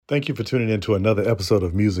Thank you for tuning in to another episode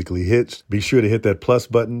of Musically Hitched. Be sure to hit that plus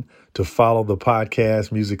button to follow the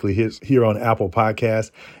podcast Musically Hitched here on Apple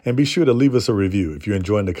Podcasts. And be sure to leave us a review. If you're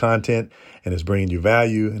enjoying the content and it's bringing you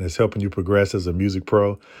value and it's helping you progress as a music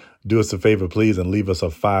pro, do us a favor, please, and leave us a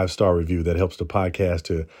 5-star review. That helps the podcast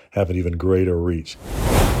to have an even greater reach.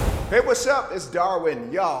 Hey, what's up? It's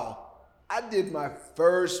Darwin. Y'all, I did my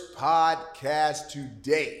first podcast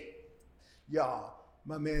today. Y'all,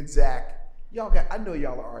 my man Zach, I know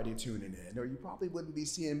y'all are already tuning in, or you probably wouldn't be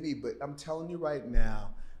seeing me, but I'm telling you right now,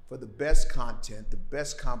 for the best content, the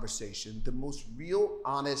best conversation, the most real,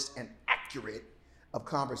 honest, and accurate of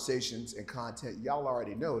conversations and content, y'all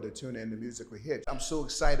already know to tune in to Musically Hitched. I'm so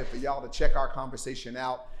excited for y'all to check our conversation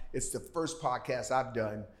out. It's the first podcast I've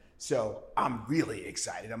done, so I'm really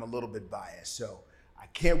excited. I'm a little bit biased, so I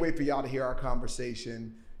can't wait for y'all to hear our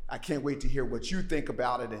conversation. I can't wait to hear what you think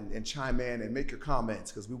about it and chime in and make your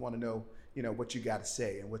comments, because we want to know what you got to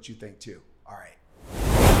say and what you think too. All right.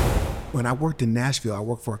 When I worked in Nashville, I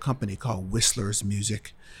worked for a company called Whistler's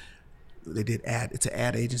Music. They did it's an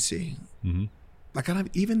ad agency. Mm-hmm. Like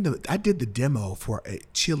I did the demo for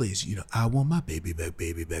Chili's, I want my baby back,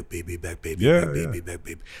 baby back, baby back, baby back, baby back,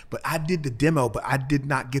 baby. But I did the demo, but I did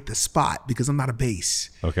not get the spot because I'm not a bass.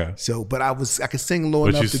 Okay. So, but I could sing low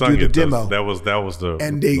enough to do the demo. That was the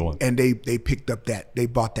one. And they picked up they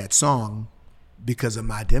bought that song because of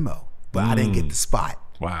my demo, but I didn't get the spot.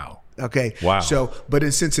 Wow. Okay. Wow. So, but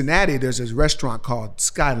in Cincinnati, there's this restaurant called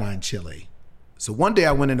Skyline Chili. So one day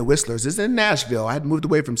I went into Whistler's. It's in Nashville. I had moved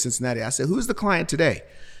away from Cincinnati. I said, "Who's the client today?"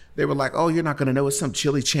 They were like, "Oh, you're not going to know. It's some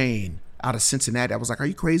chili chain out of Cincinnati." I was like, "Are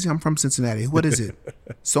you crazy? I'm from Cincinnati. What is it?"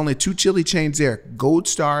 It's only 2 chili chains there, Gold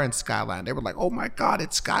Star and Skyline. They were like, "Oh my God,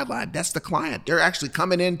 it's Skyline. That's the client. They're actually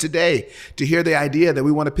coming in today to hear the idea that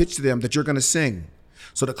we want to pitch to them that you're going to sing."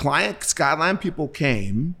 So the client, Skyline people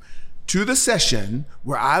came to the session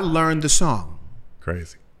where I learned the song.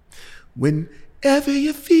 Crazy. Whenever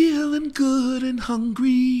you're feeling good and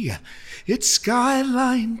hungry, it's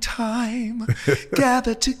Skyline time.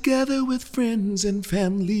 Gather together with friends and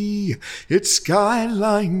family. It's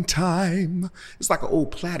Skyline time. It's like an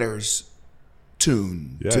old Platters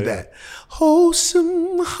tune that.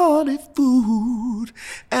 Wholesome, hearty food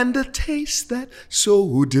and a taste that's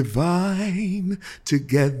so divine.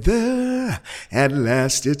 Together, at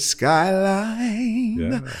last, it's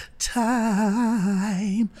Skyline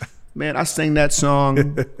time. Man, I sang that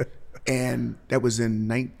song, and that was in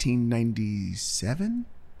 1997,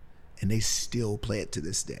 and they still play it to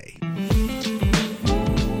this day.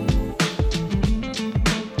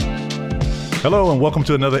 Hello, and welcome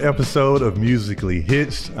to another episode of Musically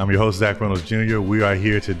Hitched. I'm your host, Zach Reynolds Jr. We are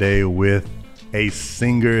here today with a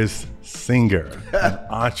singer's singer, an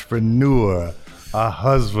entrepreneur, a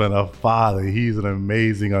husband, a father. He's an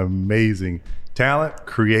amazing, amazing talent,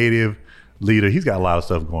 creative leader. He's got a lot of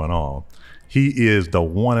stuff going on. He is the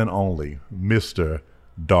one and only Mr.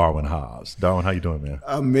 Darwin Hobbs. Darwin, how you doing, man?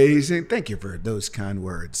 Amazing. Thank you for those kind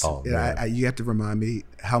words. Oh, man. You have to remind me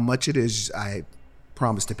how much it is. I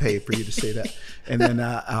promise to pay for you to say that, and then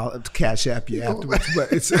I'll cash app you afterwards.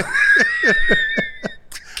 But it's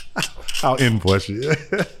I'll invoice you.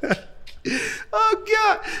 Oh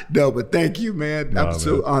God, no! But thank you, man. I'm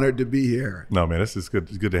so honored to be here. No, man, it's good.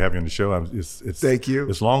 It's good to have you on the show. Thank you.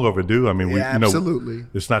 It's long overdue. I mean, absolutely.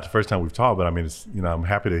 It's not the first time we've talked, but I mean, I'm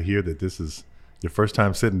happy to hear that this is your first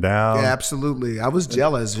time sitting down. Yeah, absolutely. I was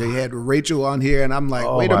jealous. They had Rachel on here, and I'm like,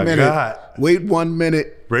 oh, wait a minute. God. Wait 1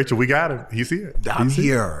 minute. Rachel, we got him. He's here. I'm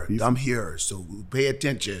here. So pay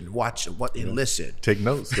attention, watch what and listen. Take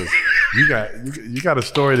notes, because you got a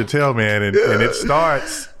story to tell, man, and it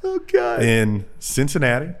starts in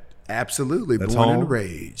Cincinnati. Absolutely. That's Born home. and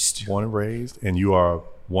raised. Born and raised. And you are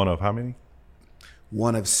one of how many?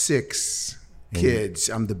 One of 6 kids.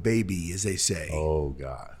 I'm the baby, as they say. Oh,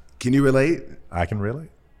 God. Can you relate? I can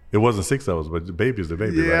relate. It wasn't 6 of us, but the baby is the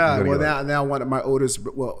baby. Yeah. Right? Well, now one of my oldest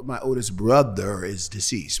brother is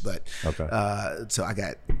deceased, but so I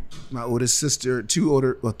got my oldest sister,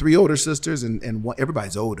 3 older sisters, and one,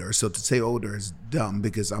 everybody's older. So to say older is dumb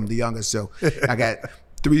because I'm the youngest. So I got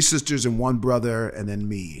 3 sisters and 1 brother, and then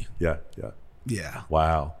me. Yeah.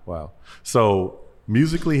 Wow. So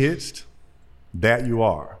Musically Hitched, that you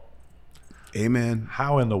are. Amen.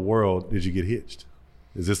 How in the world did you get hitched?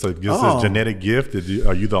 Is this a genetic gift?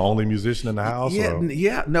 Are you the only musician in the house?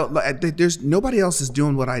 Yeah. No, there's nobody else is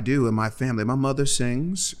doing what I do in my family. My mother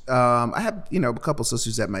sings. I have a couple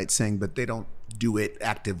sisters that might sing, but they don't do it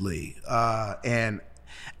actively. And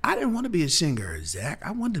I didn't want to be a singer, Zach.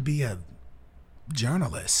 I wanted to be a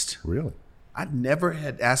journalist. Really? I never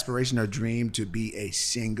had aspiration or dream to be a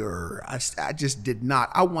singer. I just did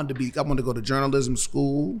not. I wanted to go to journalism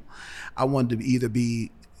school. I wanted to either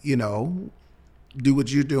be, do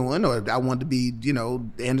what you're doing, or I wanted to be,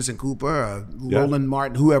 Anderson Cooper or Roland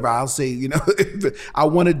Martin, whoever. I'll say, I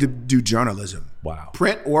wanted to do journalism. Wow.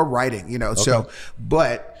 Print or writing, Okay. So,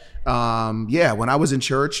 but when I was in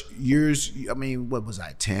church what was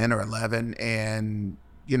I, 10 or 11? And,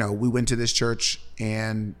 we went to this church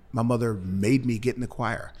and my mother made me get in the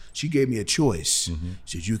choir. She gave me a choice.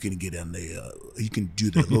 She said, you can get in you can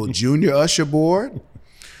do the little junior usher board,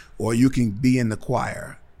 or you can be in the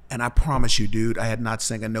choir. And I promise you, dude, I had not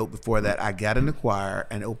sang a note before that. I got in the choir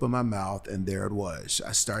and opened my mouth, and there it was.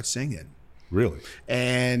 I start singing. Really?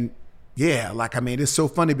 And it's so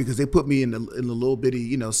funny because they put me in the little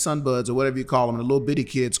bitty, sunbuds or whatever you call them, the little bitty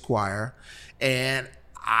kids choir. And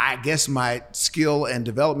I guess my skill and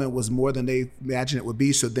development was more than they imagined it would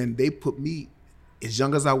be. So then they put me, as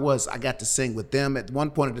young as I was, I got to sing with them. At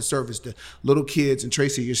one point of the service, the little kids, and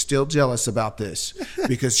Tracy, you're still jealous about this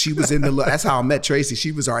because she was that's how I met Tracy.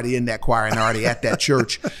 She was already in that choir and already at that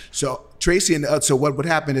church. So Tracy so what would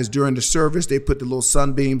happen is during the service, they put the little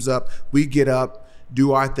sunbeams up. We get up,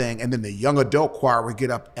 do our thing, and then the young adult choir would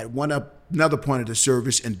get up at another point of the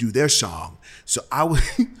service and do their song. So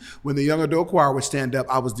when the young adult choir would stand up,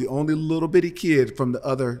 I was the only little bitty kid from the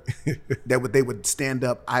other they would stand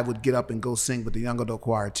up. I would get up and go sing with the young adult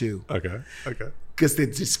choir too. Okay. Because they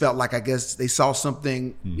just felt like, I guess they saw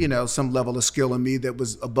something, some level of skill in me that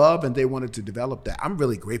was above, and they wanted to develop that. I'm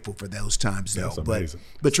really grateful for those times, though. That's amazing.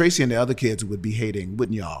 But Tracy and the other kids would be hating,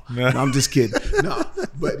 wouldn't y'all? No, I'm just kidding. No,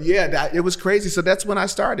 but yeah, it was crazy. So that's when I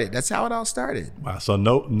started. That's how it all started. Wow. So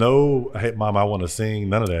no, hey, Mom, I want to sing.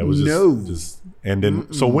 None of that. It was just and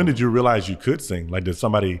then. So when did you realize you could sing? Like, did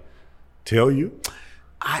somebody tell you?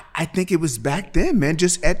 I think it was back then, man,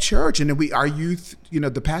 just at church. And then our youth,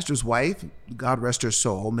 the pastor's wife, God rest her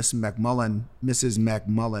soul, Mrs.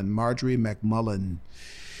 McMullen, Marjorie McMullen,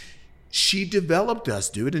 she developed us,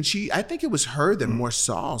 dude. And I think it was her that more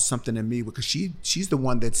saw something in me, because she's the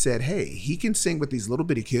one that said, hey, he can sing with these little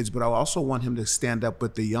bitty kids, but I also want him to stand up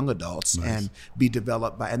with the young adults and be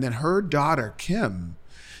developed and then her daughter, Kim,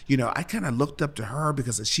 I kind of looked up to her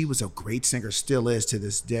because she was a great singer, still is to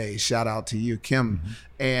this day. Shout out to you, Kim.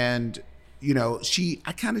 And,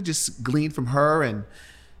 I kind of just gleaned from her, and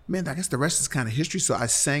man, I guess the rest is kind of history. So I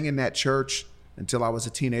sang in that church until I was a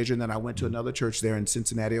teenager. And then I went to another church there in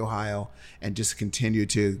Cincinnati, Ohio, and just continued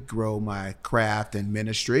to grow my craft and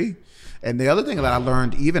ministry. And the other thing that I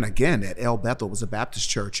learned, even again at El Bethel, was a Baptist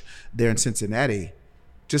church there in Cincinnati,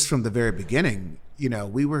 just from the very beginning.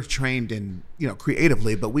 We were trained in,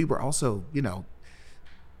 creatively, but we were also,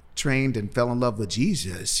 trained and fell in love with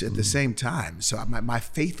Jesus at the same time. So my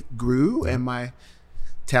faith grew and my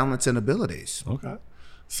talents and abilities. Okay.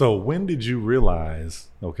 So when did you realize,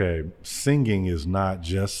 okay, singing is not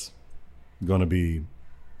just going to be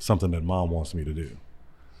something that Mom wants me to do?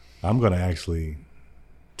 I'm going to actually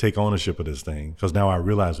take ownership of this thing, because now I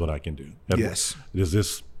realize what I can do. Yes. Is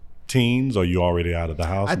this teens, or you already out of the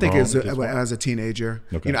house? I think as a teenager,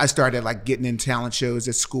 okay. I started getting in talent shows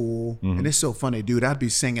at school, and it's so funny, dude. I'd be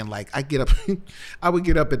singing I would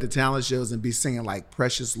get up at the talent shows and be singing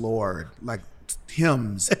Precious Lord,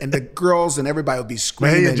 hymns, and the girls and everybody would be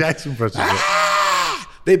screaming. Mahalia Jackson, Precious Lord.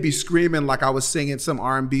 They'd be screaming like I was singing some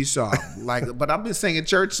R&B song, but I've been singing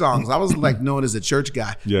church songs. I was known as a church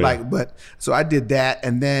guy, but so I did that,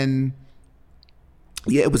 and then.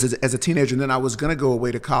 Yeah, it was as a teenager, and then I was going to go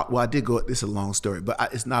away to college. Well, I did go, this is a long story, but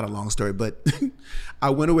it's not a long story, but I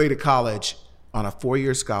went away to college on a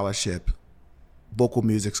 4-year scholarship, vocal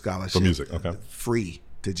music scholarship. For music, okay. Free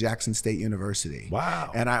to Jackson State University. Wow.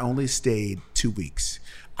 And I only stayed 2 weeks.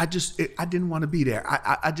 I didn't want to be there.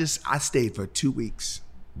 I stayed for 2 weeks.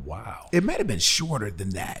 Wow. It might have been shorter than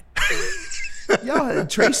that. Y'all,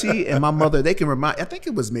 Tracy and my mother, they can remind, I think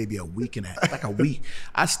it was maybe a week and a week.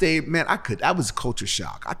 I stayed, man, I was culture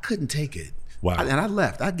shock. I couldn't take it. Wow. And I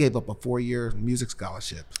left. I gave up a 4-year music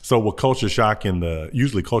scholarship. So with culture shock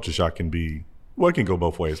usually culture shock can be, well, it can go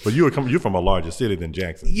both ways, but you're from a larger city than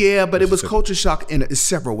Jackson. Yeah, but it was culture shock in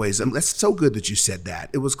several ways. And that's so good that you said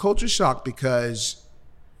that. It was culture shock because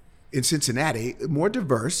in Cincinnati, more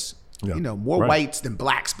diverse, more whites than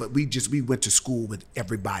blacks, but we went to school with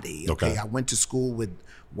everybody. Okay. I went to school with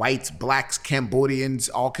whites, blacks, Cambodians,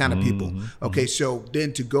 all kind of people. Okay. So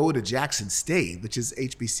then to go to Jackson State, which is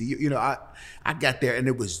HBCU, I got there and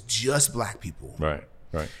it was just black people. Right.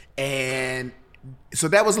 And so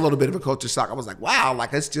that was a little bit of a culture shock. I was like, wow,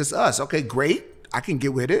 it's just us. Okay, great. I can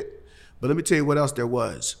get with it. But let me tell you what else there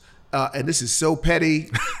was. And this is so petty.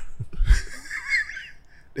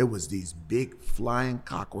 there was these big flying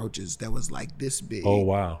cockroaches that was like this big. Oh,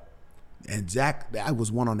 wow. And Zach, I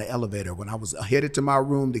was one on the elevator when I was headed to my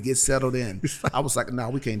room to get settled in. I was like, no,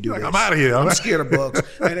 we can't do this. I'm out of here. I'm scared of bugs.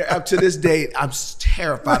 And up to this day, I'm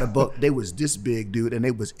terrified of bugs. They was this big, dude, and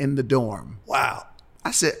they was in the dorm. Wow.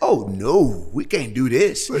 I said, oh, no, we can't do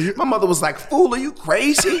this. My mother was like, fool, are you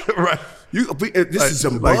crazy? Right. This is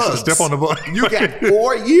some bugs. Step on the bug. You got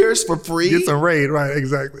 4 years for free. Get some raid, right,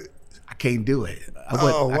 exactly. I can't do it.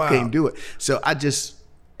 Wow. I can't do it. So I just,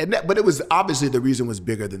 but it was obviously the reason was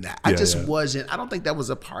bigger than that. I don't think that was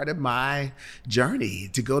a part of my journey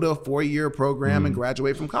to go to a 4-year program and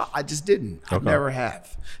graduate from college. I just didn't. I never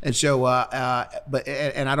have. And so,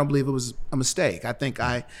 and I don't believe it was a mistake. I think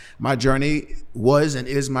my journey was and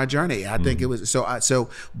is my journey. I think it was,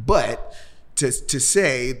 but to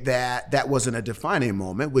say that wasn't a defining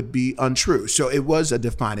moment would be untrue. So it was a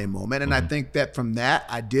defining moment. And I think that from that,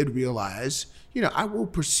 I did realize, I will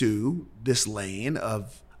pursue this lane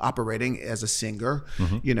of operating as a singer,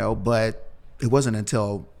 but it wasn't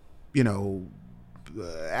until,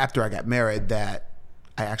 after I got married that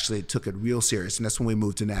I actually took it real serious. And that's when we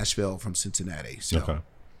moved to Nashville from Cincinnati. Okay.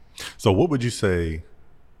 So what would you say,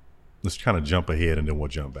 let's kind of jump ahead and then we'll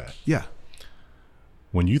jump back. Yeah.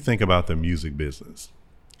 When you think about the music business,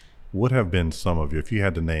 what have been some of if you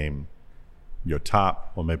had to name your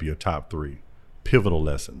top or maybe your top 3 pivotal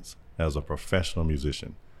lessons as a professional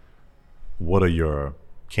musician? What are your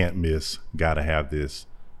can't miss, gotta have this?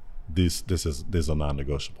 These are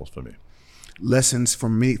non-negotiables for me. Lessons for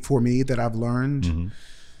me that I've learned.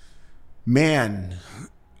 Man,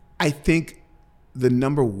 I think the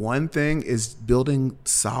number one thing is building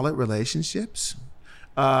solid relationships.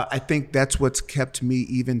 I think that's what's kept me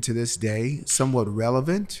even to this day somewhat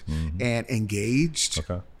relevant and engaged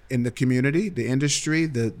in the community, the industry,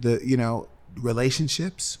 the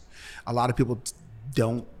relationships. A lot of people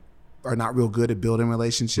are not real good at building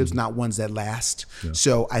relationships, not ones that last. Yeah.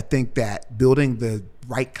 So I think that building the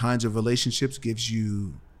right kinds of relationships gives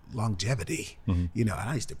you longevity. And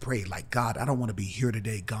I used to pray like, God, I don't want to be here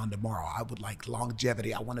today, gone tomorrow. I would like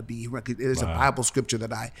longevity. I want to be here. There's a Bible scripture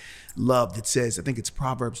that I love that says, I think it's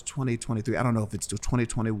Proverbs 20:23. I don't know if it's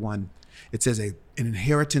 20:21. It says an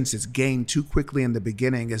inheritance is gained too quickly in the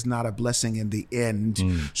beginning is not a blessing in the end.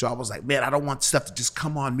 So I was like, man, I don't want stuff to just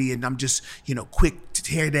come on me and I'm just, quick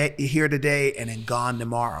to here today and then gone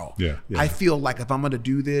tomorrow. Yeah. I feel like if I'm going to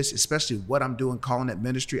do this, especially what I'm doing, calling it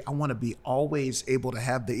ministry, I want to be always able to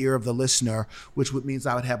have the ear of the listener, which means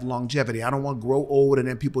I would have longevity. I don't want to grow old and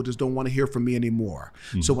then people just don't want to hear from me anymore.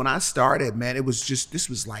 So when I started, man, this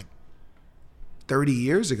was like 30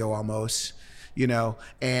 years ago almost.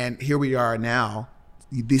 And here we are now,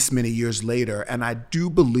 this many years later, and I do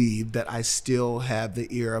believe that I still have the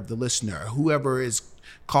ear of the listener. Whoever is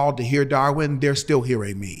called to hear Darwin, they're still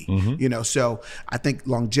hearing me. So I think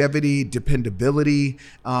longevity, dependability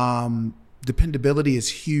is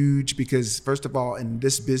huge because, first of all, in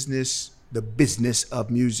this business, the business of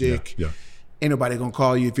music, ain't nobody gonna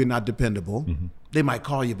call you if you're not dependable. They might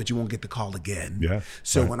call you, but you won't get the call again.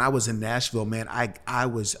 So when I was in Nashville, man, I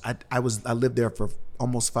lived there for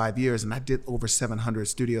almost 5 years, and I did over 700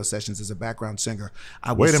 studio sessions as a background singer.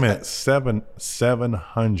 Wait a minute,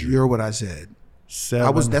 700. You heard what I said.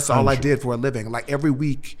 700. That's all I did for a living. Like every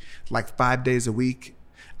week, like 5 days a week,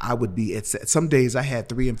 I would be some days I had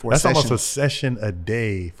 3 and 4 sessions. That's almost a session a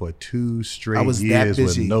day for 2 straight years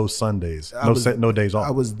with no Sundays, no days off.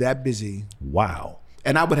 I was that busy. Wow.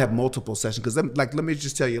 And I would have multiple sessions because, let me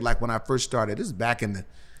just tell you, like when I first started, this is back in the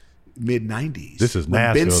mid '90s. This is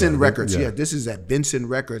Nashville. Benson Records. Yeah, this is at Benson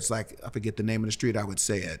Records. Like I forget the name of the street. I would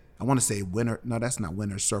say it. I want to say Winter. No, that's not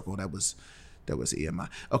Winter Circle. That was EMI.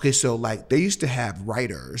 Okay, so like they used to have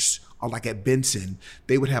writers, or like at Benson,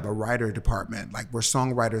 they would have a writer department, like where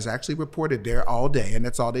songwriters actually reported there all day, and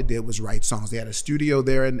that's all they did was write songs. They had a studio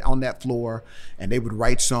there on that floor, and they would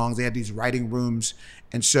write songs. They had these writing rooms,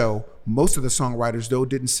 and so most of the songwriters though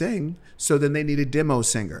didn't sing, so then they needed demo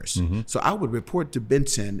singers. So I would report to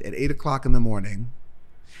Benson at 8:00 in the morning,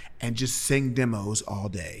 and just sing demos all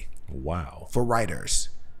day. Wow. For writers.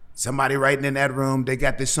 Somebody writing in that room, they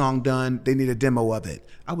got this song done, they need a demo of it.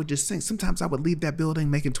 I would just sing. Sometimes I would leave that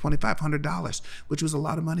building making $2,500, which was a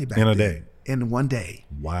lot of money back then. In a day? In one day.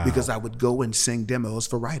 Wow. Because I would go and sing demos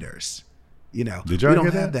for writers. Did y'all we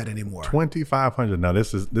don't have that anymore. 2,500. Now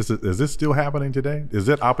is this still happening today? Is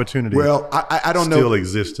that opportunity? Well, I don't know. Still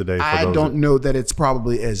exists today. I don't know that it's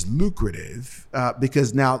probably as lucrative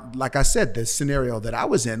because now, like I said, the scenario that I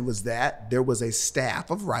was in was that there was a staff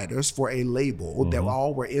of writers for a label that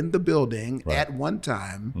all were in the building at one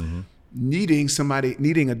time,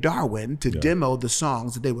 needing a Darwin to demo the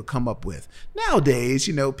songs that they would come up with. Nowadays,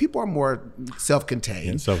 people are more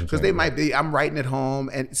self-contained because they might be, I'm writing at home,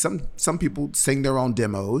 and some people sing their own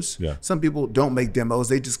demos. Yeah. Some people don't make demos.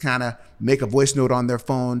 They just kind of make a voice note on their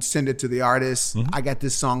phone, send it to the artist. I got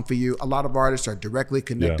this song for you. A lot of artists are directly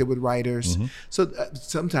connected with writers. So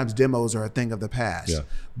sometimes demos are a thing of the past. Yeah.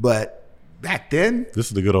 But back then, this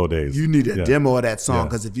is the good old days. You need a demo of that song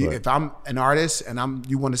because if I'm an artist and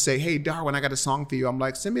you want to say, hey Darwin, I got a song for you, I'm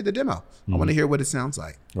like, send me the demo. I want to hear what it sounds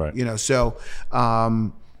like. Right. So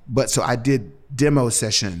I did demo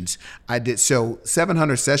sessions.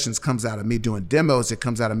 700 sessions comes out of me doing demos. It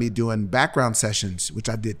comes out of me doing background sessions, which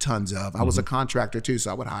I did tons of. I was a contractor too, so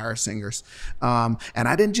I would hire singers. And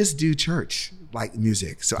I didn't just do church like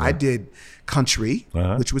music. So I did country,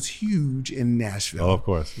 which was huge in Nashville. Oh, of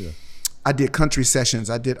course, yeah. I did country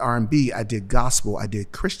sessions, I did R&B, I did gospel, I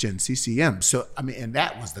did Christian, CCM. So, and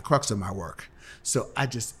that was the crux of my work. So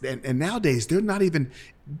and nowadays they're not even,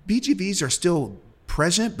 BGVs are still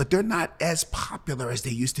present, but they're not as popular as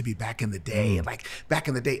they used to be back in the day. Like back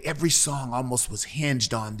in the day, every song almost was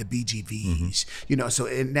hinged on the BGVs. So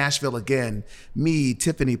in Nashville again, me,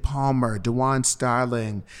 Tiffany Palmer, DeJuan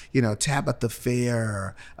Starling, Tabitha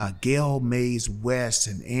Fair, Gail Mays West,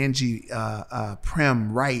 and Angie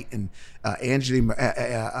Prem Wright, and Ann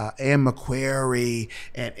McQuarrie,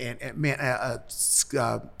 and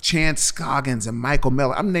Chance Scoggins, and Michael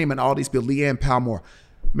Miller. I'm naming all these people, Leanne Palmore.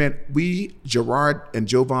 Man, Gerard and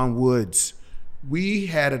Jovan Woods, we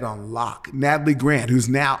had it on lock. Natalie Grant, who's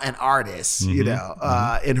now an artist, in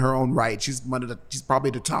her own right. She's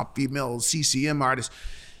probably the top female CCM artist.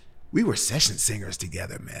 We were session singers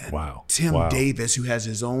together, man. Wow. Tim Davis, who has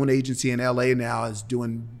his own agency in LA now, is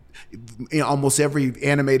doing almost every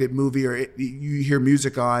animated movie or you hear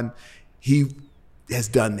music on. He has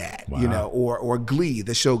done that, or Glee,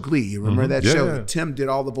 the show Glee. You remember that show? Yeah. Tim did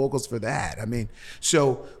all the vocals for that.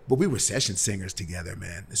 But we were session singers together,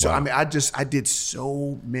 man. So, I did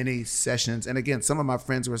so many sessions. And again, some of my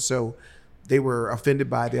friends they were offended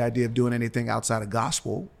by the idea of doing anything outside of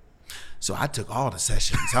gospel. So I took all the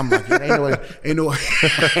sessions. I'm like, ain't no,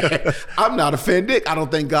 I'm not offended. I don't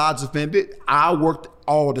think God's offended. I worked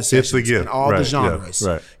all the sessions and all the genres,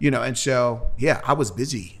 and so, I was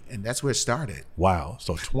busy. And that's where it started. Went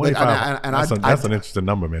So 25. That's an interesting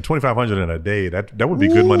number, man. 2,500 in a day. That would be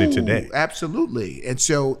good money today. Absolutely. And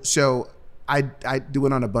so I do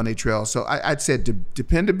it on a bunny trail. So I said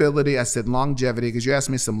dependability. I said longevity, because you asked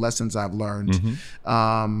me some lessons I've learned.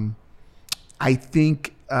 I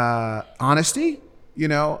think honesty.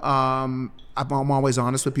 I'm always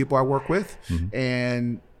honest with people I work with,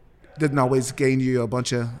 and doesn't always gain you a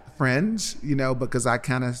bunch of friends. Because I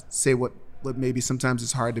kind of say what maybe sometimes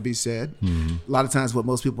it's hard to be said. A lot of times what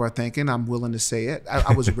most people are thinking, I'm willing to say it.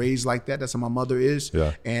 I was raised like that. That's how my mother is.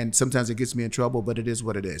 Yeah. And sometimes it gets me in trouble, but it is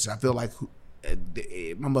what it is. I feel like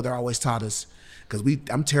my mother always taught us, because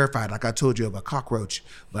I'm terrified, like I told you, of a cockroach,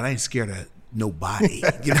 but I ain't scared of nobody.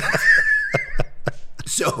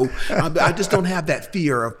 So I just don't have that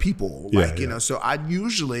fear of people. So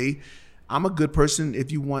I'm a good person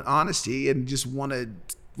if you want honesty and just want it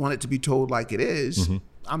to be told like it is.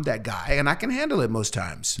 I'm that guy, and I can handle it most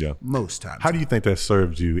times. Yeah, most times. How do you think that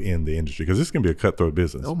served you in the industry? Because this can be a cutthroat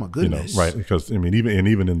business. Oh my goodness, right? Because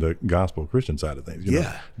even in the gospel Christian side of things,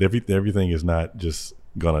 everything is not just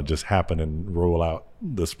gonna just happen and roll out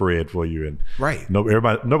the spread for you, and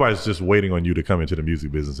nobody's just waiting on you to come into the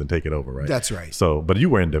music business and take it over, right? That's right. So, but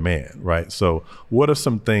you were in demand, right? So, what are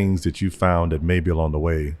some things that you found that maybe along the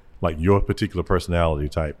way, like your particular personality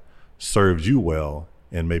type, served you well,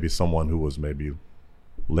 and maybe someone who was maybe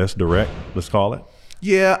less direct, let's call it?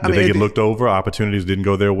 Yeah. Did they get looked over? Opportunities didn't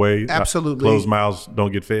go their way? Absolutely. Closed mouths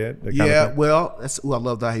don't get fed? I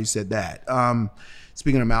love how you said that.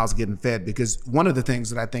 Speaking of mouths getting fed, because one of the things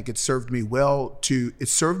that I think it served me well to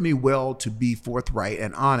be forthright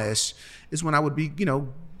and honest is when I would be,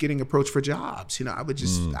 getting approached for jobs. I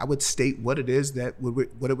would state what it is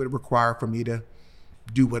what it would require for me to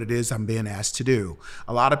do what it is I'm being asked to do.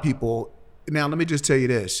 A lot of people, now let me just tell you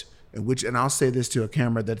this, and I'll say this to a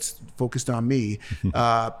camera that's focused on me,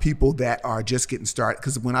 people that are just getting started.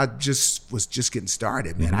 Because when I was just getting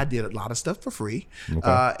started, man, I did a lot of stuff for free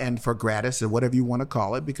and for gratis, or whatever you want to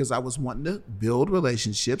call it, because I was wanting to build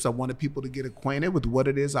relationships. I wanted people to get acquainted with what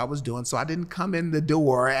it is I was doing. So I didn't come in the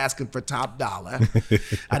door asking for top dollar.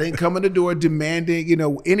 I didn't come in the door demanding,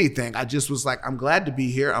 anything. I just was like, I'm glad to be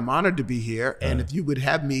here. I'm honored to be here. And if you would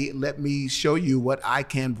have me, let me show you what I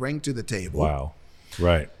can bring to the table. Wow.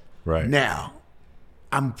 Right. Now,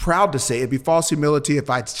 I'm proud to say it'd be false humility if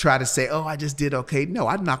I try to say, oh, I just did okay. No,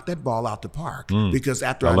 I knocked that ball out the park because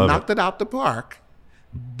after I knocked it out the park,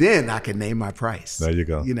 then I can name my price. There you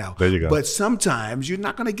go. There you go. But sometimes you're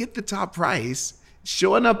not going to get the top price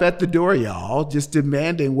showing up at the door, y'all, just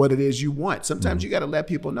demanding what it is you want. Sometimes you got to let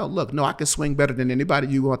people know, look, no, I can swing better than anybody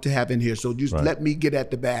you want to have in here. So just let me get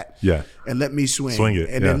at the bat and let me swing it.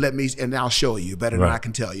 And then and I'll show you better than I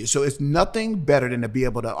can tell you. So it's nothing better than to be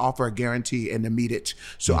able to offer a guarantee and to meet it.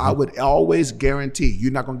 So I would always guarantee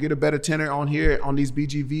you're not going to get a better tenor on here on these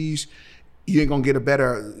BGVs. You ain't going to get a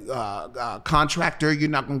better contractor. You're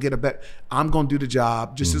not going to get a better. I'm going to do the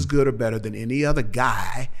job just as good or better than any other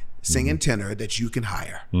guy singing tenor that you can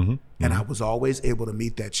hire. And I was always able to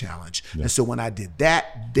meet that challenge. And so when I did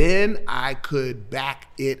that, then I could back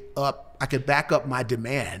it up. I could back up my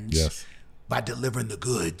demands by delivering the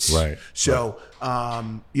goods. So,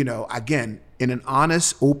 again, in an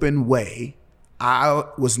honest, open way, I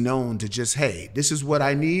was known to just, hey, this is what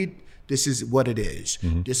I need. This is what it is.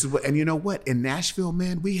 This is what, and you know what? In Nashville,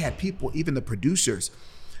 man, we had people, even the producers,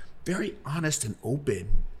 very honest and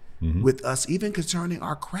open with us, even concerning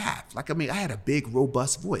our craft. Like, I mean, I had a big,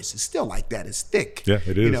 robust voice. It's still like that. It's thick. Yeah,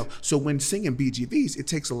 it is. So when singing BGVs, it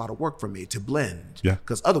takes a lot of work for me to blend. Yeah.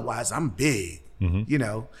 Because otherwise, I'm big.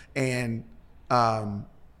 And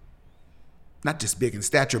not just big in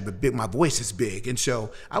stature, but big. My voice is big, and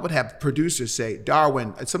so I would have producers say,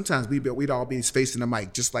 "Darwin." Sometimes we'd all be facing the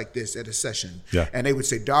mic just like this at a session, and they would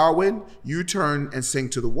say, "Darwin, you turn and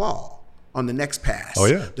sing to the wall on the next pass." Oh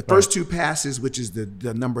yeah. The first two passes, which is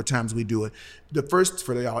the number of times we do it. The first,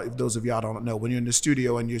 for y'all, if those of y'all don't know, when you're in the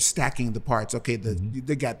studio and you're stacking the parts, okay,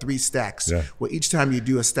 they got 3 stacks. Yeah. Well, each time you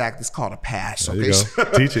do a stack, it's called a pass. There you go.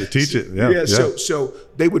 Teach it. Yeah. So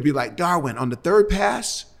they would be like, "Darwin, on the third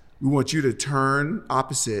pass, we want you to turn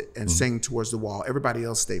opposite and sing towards the wall. Everybody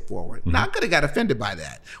else stay forward." Now, I could have got offended by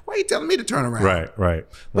that. Why are you telling me to turn around? Right.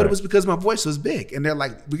 But it was because my voice was big. And they're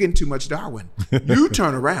like, "We're getting too much Darwin. You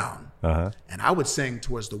turn around." And I would sing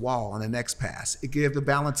towards the wall on the next pass. It gave the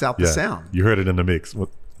balance out the sound. You heard it in the mix.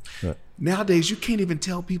 Nowadays, you can't even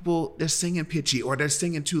tell people they're singing pitchy or they're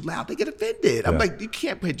singing too loud. They get offended. I'm like, you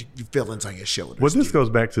can't put your feelings on your shoulders. Well, this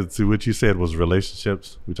goes back to what you said was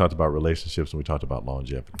relationships. We talked about relationships and we talked about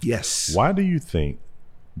longevity. Yes. Why do you think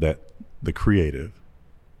that the creative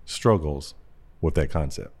struggles with that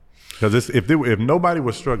concept? Because if nobody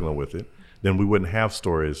was struggling with it, then we wouldn't have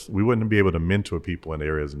stories. We wouldn't be able to mentor people in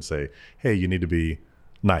areas and say, hey, you need to be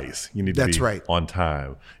nice. You need to be on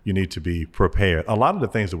time. You need to be prepared. A lot of the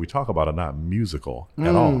things that we talk about are not musical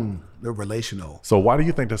at all. They're relational. So why do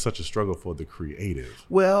you think that's such a struggle for the creative?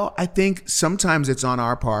 Well, I think sometimes it's on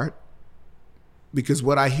our part, because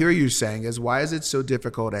what I hear you saying is, why is it so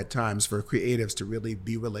difficult at times for creatives to really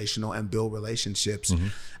be relational and build relationships?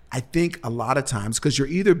 I think a lot of times, because you're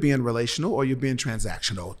either being relational or you're being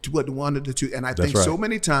transactional, one of the two. And I think so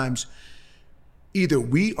many times, either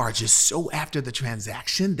we are just so after the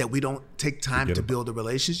transaction that we don't take time to build a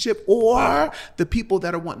relationship, or the people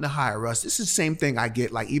that are wanting to hire us. This is the same thing I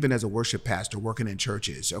get, like, even as a worship pastor working in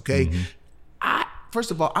churches, okay?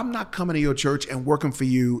 First of all, I'm not coming to your church and working for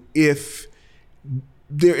you if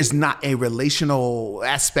there is not a relational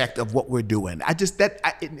aspect of what we're doing.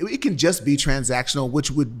 It can just be transactional,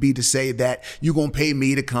 which would be to say that you're going to pay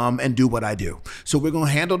me to come and do what I do. So we're going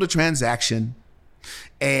to handle the transaction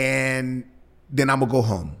and then I'm going to go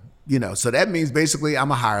home. So that means basically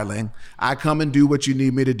I'm a hireling. I come and do what you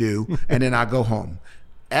need me to do, and then I go home.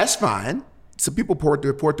 That's fine. Some people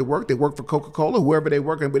report to work. They work for Coca-Cola, whoever they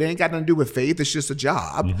work in, but they ain't got nothing to do with faith. It's just a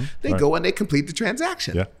job. They go and they complete the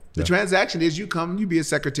transaction. The transaction is you come, you be a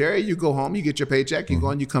secretary, you go home, you get your paycheck, you go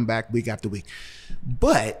and you come back week after week.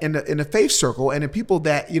 But in the faith circle and in people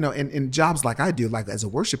that, in jobs like I do, like as a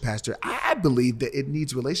worship pastor, I believe that it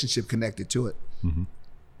needs relationship connected to it.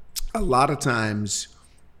 A lot of times,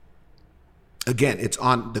 again, it's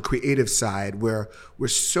on the creative side where we're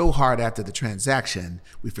so hard after the transaction,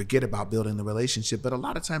 we forget about building the relationship. But a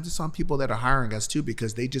lot of times it's on people that are hiring us too,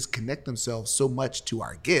 because they just connect themselves so much to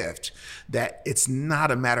our gift that it's not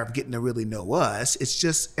a matter of getting to really know us. It's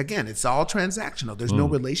just, again, it's all transactional. There's no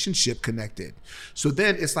relationship connected. So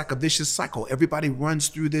then it's like a vicious cycle. Everybody runs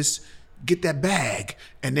through this, get that bag,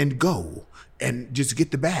 and then go. And just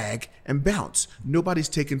get the bag and bounce. Nobody's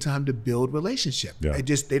taking time to build relationship.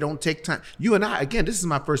 They don't take time. You and I, again, this is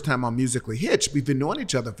my first time on Musically Hitched. We've been knowing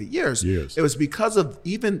each other for years. It was because of,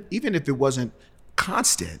 even if it wasn't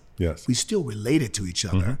constant, Yes. we still related to each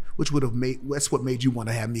other, which would have that's what made you want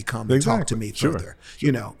to have me come and talk to me further.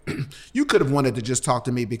 You know, you could have wanted to just talk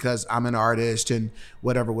to me because I'm an artist and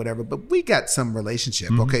whatever, but we got some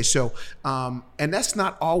relationship. Okay. So, and that's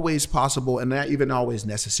not always possible and not even always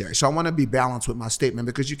necessary. So I want to be balanced with my statement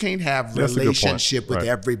because you can't have relationship with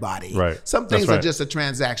everybody. Right. Some things are just a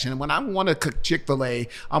transaction. And when I want to cook Chick-fil-A,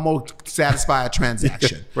 I'm going to satisfy a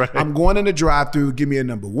transaction. I'm going in the drive-through, give me a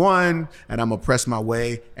number one, and I'm going to press my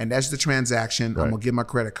way. And that's the transaction. I'm going to give my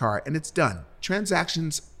credit card and it's done.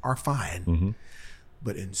 Transactions are fine.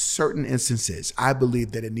 But in certain instances, I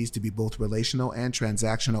believe that it needs to be both relational and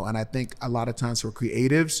transactional. And I think a lot of times for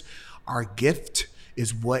creatives, our gift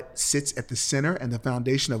is what sits at the center and the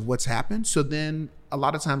foundation of what's happened. So then a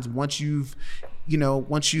lot of times once you've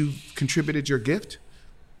contributed your gift,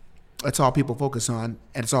 that's all people focus on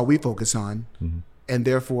and it's all we focus on. And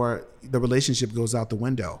therefore the relationship goes out the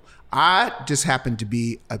window. I just happen to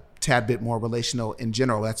be a tad bit more relational in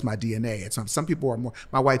general. That's my DNA. It's some people are more,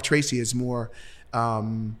 my wife Tracy is more,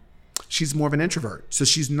 she's more of an introvert. So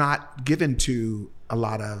she's not given to a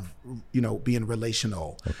lot of, being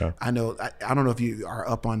relational. Okay. I know, I don't know if you are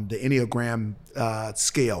up on the Enneagram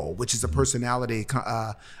scale, which is a personality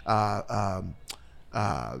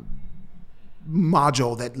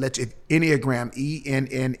module that lets you, Enneagram,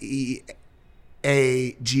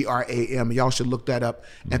 ENNEAGRAM. Y'all should look that up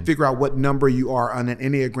and figure out what number you are on an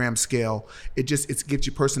Enneagram scale. It gives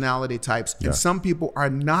you personality types. And some people are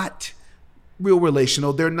not real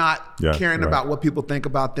relational. They're not caring about what people think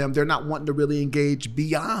about them. They're not wanting to really engage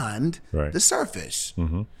beyond the surface.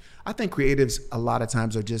 I think creatives a lot of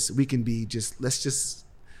times are extroverted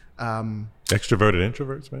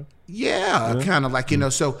introverts, man. Yeah, kind of like,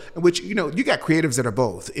 so, which, you got creatives that are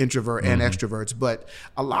both introvert and extroverts, but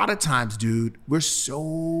a lot of times, dude, we're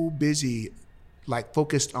so busy, like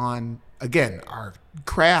focused on, again, our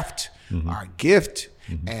craft, our gift,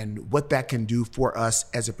 and what that can do for us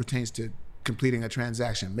as it pertains to completing a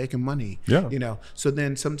transaction, making money, so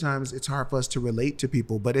then sometimes it's hard for us to relate to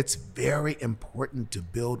people, but it's very important to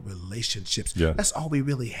build relationships. That's all we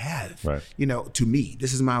really have. To me,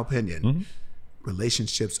 this is my opinion.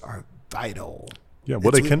 Relationships are vital.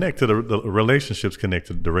 They connect to the relationships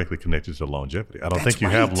directly connected to longevity. I don't think you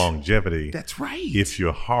have longevity. That's right. If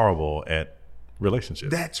you're horrible at relationships.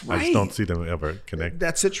 That's right. I just don't see them ever connect.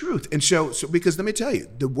 That's the truth. And so because let me tell you,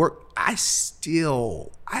 the work, I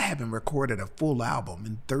haven't recorded a full album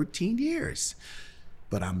in 13 years,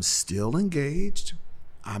 but I'm still engaged.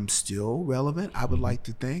 I'm still relevant. I would like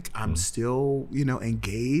to think I'm still,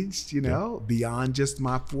 engaged, beyond just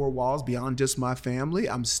my four walls, beyond just my family.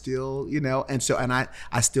 I'm still, and I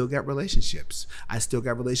still got relationships. I still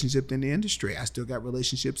got relationships in the industry. I still got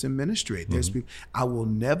relationships in ministry. I will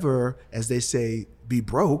never, as they say, be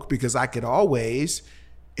broke because I could always,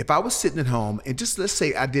 if I was sitting at home and just let's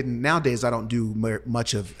say nowadays I don't do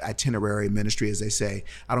much of itinerary ministry, as they say.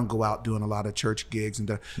 I don't go out doing a lot of church gigs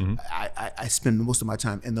and I spend most of my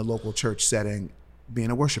time in the local church setting being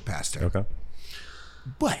a worship pastor. Okay.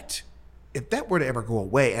 But if that were to ever go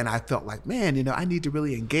away and I felt like, man, I need to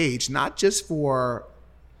really engage, not just for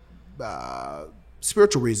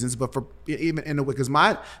spiritual reasons, but for even in a way, because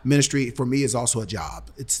my ministry for me is also a job.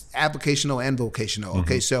 It's avocational and vocational.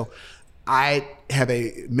 Okay. So I have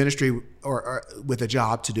a ministry or with a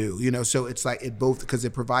job to do, so it's like it both, because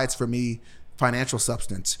it provides for me financial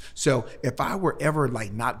substance. So if I were ever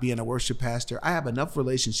like not being a worship pastor, I have enough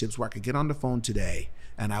relationships where I could get on the phone today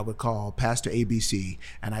and I would call Pastor ABC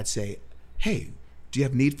and I'd say, hey, do you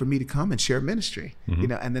have need for me to come and share ministry?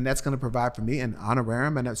 And then that's going to provide for me an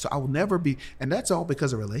honorarium. And so I will never be, and that's all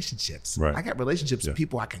because of relationships. Right. I got relationships with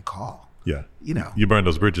people I can call. Yeah. You burn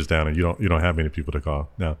those bridges down and you don't have many people to call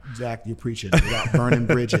now. Zach, you're preaching about burning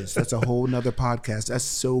bridges. That's a whole nother podcast. That's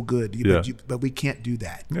so good. But we can't do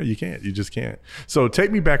that. No, you can't. You just can't. So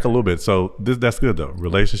take me back a little bit. So that's good though.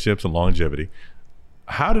 Relationships and longevity.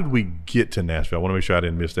 How did we get to Nashville? I want to make sure I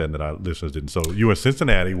didn't miss that and that our listeners didn't. So you were in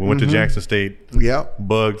Cincinnati. We went to Jackson State. Yep.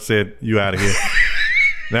 Bug said, you out of here.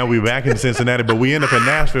 Now we're back in Cincinnati, but we end up in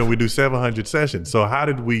Nashville and we do 700 sessions. So how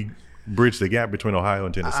did we bridge the gap between Ohio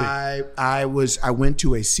and Tennessee? I went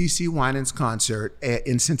to a CeCe Winans concert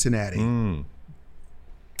in Cincinnati. And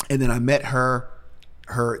then I met her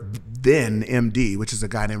then MD, which is a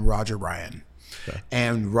guy named Roger Ryan. Okay.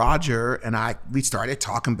 And Roger and we started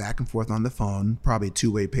talking back and forth on the phone, probably a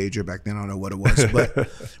two-way pager back then. I don't know what it was, but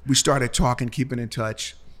we started talking, keeping in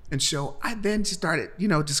touch. And so I then started,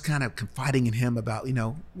 just kind of confiding in him about,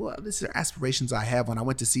 these are aspirations I have. When I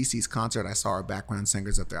went to CeCe's concert, I saw our background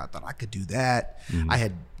singers up there. I thought I could do that. I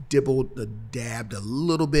had dabbed a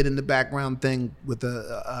little bit in the background thing with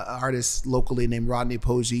a artist locally named Rodney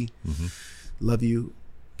Posey. Love you,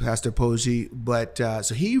 Pastor Posey. But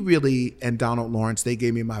so he really, and Donald Lawrence, they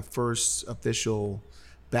gave me my first official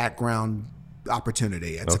background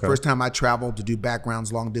opportunity. It's the first time I traveled to do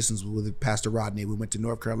backgrounds long distance with Pastor Rodney. We went to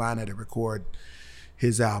North Carolina to record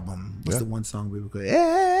his album. What's the one song we recorded?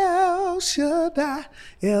 El Shaddai,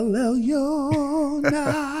 El Elyon.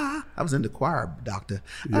 I was in the choir, Doctor.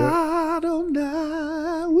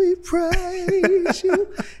 Adonai, we praise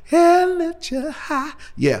you and lift you high.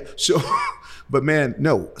 Yeah, so, but man,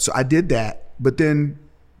 no. So I did that, but then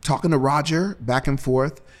talking to Roger back and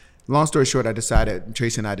forth, long story short,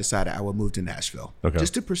 Tracy and I decided I would move to Nashville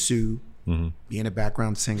just to pursue being a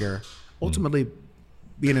background singer, ultimately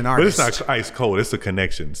being an artist. But it's not ice cold. It's a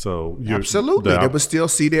connection. So absolutely, there was still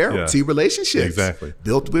see relationships. Exactly.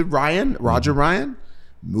 Built with Roger Ryan,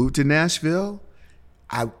 moved to Nashville.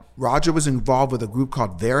 Roger was involved with a group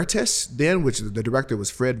called Veritas then, which the director was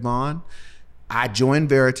Fred Vaughn. I joined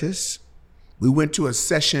Veritas. We went to a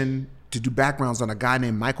session to do backgrounds on a guy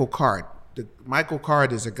named Michael Card. Michael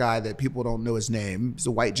Card is a guy that people don't know his name. He's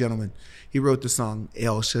a white gentleman. He wrote the song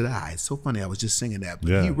El Shaddai. It's so funny. I was just singing that.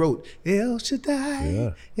 But he wrote El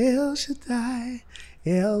Shaddai, El Shaddai,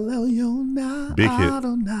 El Elyon, Big hit.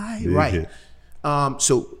 Adonai. Big Right. hit.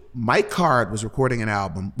 So Mike Card was recording an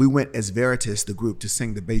album. We went as Veritas, the group, to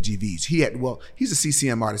sing the BGVs. He's a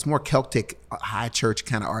CCM artist, more Celtic, high church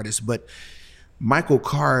kind of artist. But Michael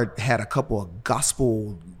Card had a couple of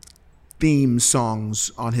gospel theme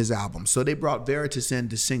songs on his album. So they brought Veritas in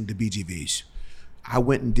to sing the BGVs. I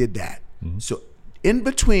went and did that. So in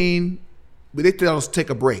between, they told us to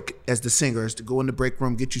take a break as the singers to go in the break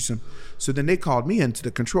room, get you some. So then they called me into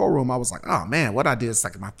the control room. I was like, oh man, what I did is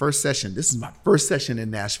like my first session. This is my first session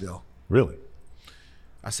in Nashville. Really?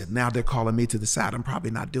 I said, now they're calling me to the side. I'm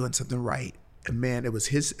probably not doing something right. And man, it was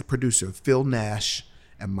his producer, Phil Nash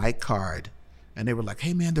and Mike Card. And they were like,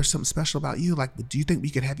 hey man, there's something special about you. Like, do you think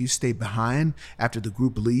we could have you stay behind after the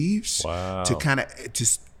group leaves? Wow. To kind of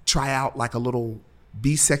just try out like a little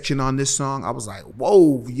B section on this song? I was like,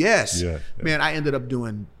 whoa, yes. Yeah. Man, I ended up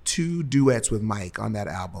doing 2 duets with Mike on that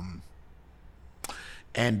album.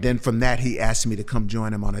 And then from that, he asked me to come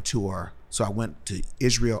join him on a tour. So I went to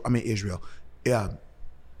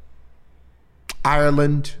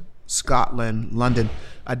Ireland, Scotland, London.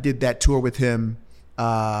 I did that tour with him.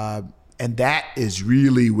 And that is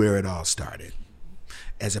really where it all started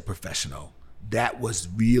as a professional. That was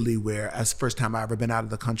really where, that's the first time I ever been out of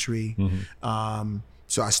the country.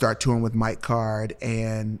 So I start touring with Mike Card,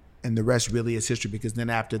 and the rest really is history, because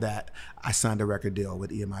then after that, I signed a record deal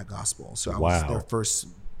with EMI Gospel. So I was their first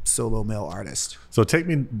solo male artist. So take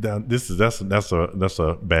me down. That's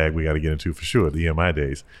a bag we got to get into for sure. The EMI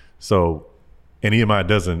days. So, and EMI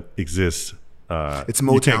doesn't exist. It's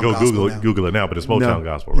Motown. You can't go Gospel Google it now, but it's Motown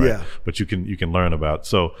Gospel, right? Yeah. But you can learn about.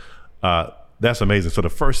 So that's amazing. So the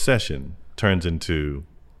first session turns into,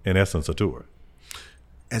 in essence, a tour.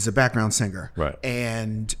 As a background singer, right?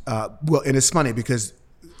 And and it's funny because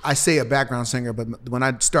I say a background singer, but when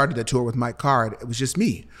I started the tour with Mike Card, it was just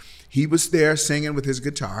me. He was there singing with his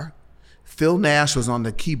guitar. Phil Nash was on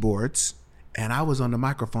the keyboards, and I was on the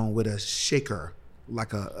microphone with a shaker.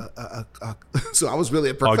 Like so I was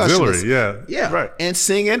really a percussionist. Auxiliary, yeah, right. And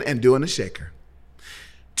singing and doing a shaker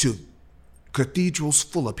to cathedrals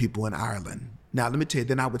full of people in Ireland. Now let me tell you,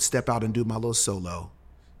 then I would step out and do my little solo.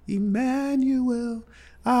 Emmanuel,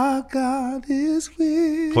 our God is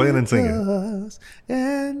with playing and singing us,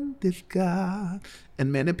 and if God, and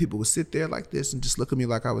man, then people would sit there like this and just look at me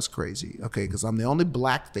like I was crazy. Okay, because I'm the only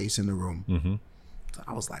black face in the room. So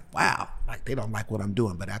I was like, wow, like they don't like what I'm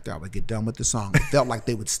doing. But after I would get done with the song, it felt like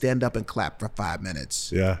they would stand up and clap for 5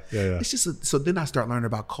 minutes. Yeah. It's just so then I start learning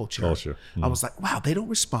about culture. I was like, wow, they don't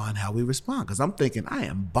respond how we respond, because I'm thinking I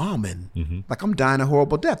am bombing, like I'm dying a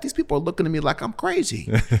horrible death. These people are looking at me like I'm crazy.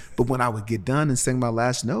 But when I would get done and sing my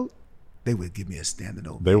last note, they would give me a standing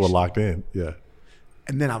ovation. They were locked in, yeah.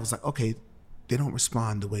 And then I was like, okay, they don't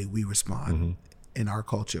respond the way we respond in our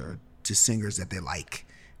culture to singers that they like.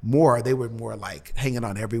 They were more like hanging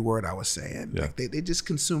on every word I was saying. Yeah. Like they just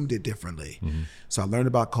consumed it differently. So I learned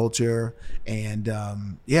about culture, and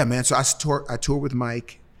man. So I toured with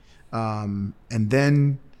Mike, and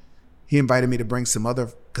then he invited me to bring some other,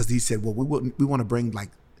 because he said, well, we want to bring like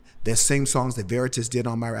the same songs that Veritas did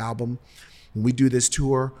on my album. When we do this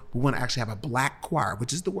tour, we want to actually have a black choir,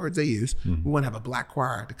 which is the words they use. We want to have a black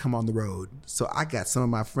choir to come on the road. So I got some of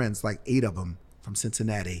my friends, like 8 of them, from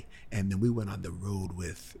Cincinnati. And then we went on the road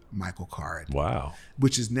with Michael Card. Wow.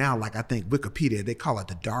 Which is now, like, I think Wikipedia, they call it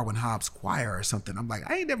the Darwin Hobbs Choir or something. I'm like,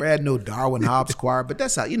 I ain't never had no Darwin Hobbs Choir, but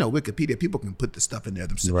that's how, Wikipedia, people can put the stuff in there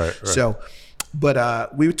themselves. Right. So,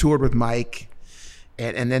 but we toured with Mike.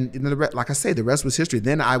 And then, like I say, the rest was history.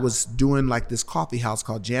 Then I was doing like this coffee house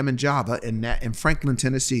called Jam and Java in Franklin,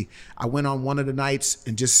 Tennessee. I went on one of the nights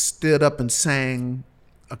and just stood up and sang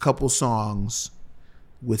a couple songs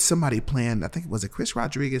with somebody playing, I think it was Chris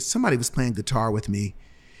Rodriguez. Somebody was playing guitar with me.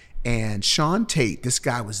 And Sean Tate, this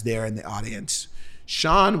guy was there in the audience.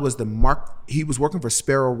 Sean was he was working for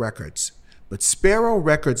Sparrow Records. But Sparrow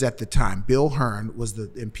Records at the time, Bill Hearn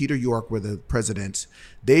and Peter York were the presidents.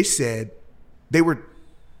 They said they were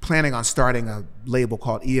planning on starting a label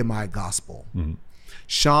called EMI Gospel. Mm-hmm.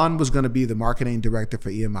 Sean was going to be the marketing director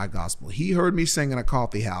for EMI Gospel. He heard me sing in a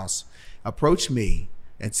coffee house, approached me,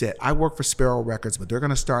 and said, I work for Sparrow Records, but they're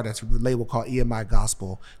going to start a label called EMI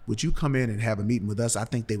Gospel. Would you come in and have a meeting with us? I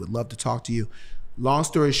think they would love to talk to you. Long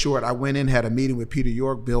story short, I went in, had a meeting with Peter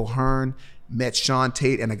York, Bill Hearn, met Sean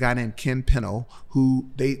Tate and a guy named Ken Pennell,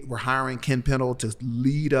 who they were hiring Ken Pennell to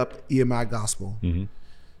lead up EMI Gospel. Mm-hmm.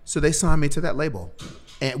 So they signed me to that label.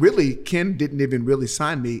 And really, Ken didn't even really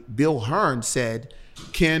sign me. Bill Hearn said,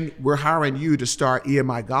 Ken, we're hiring you to start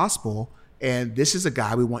EMI Gospel. And this is a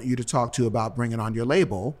guy we want you to talk to about bringing on your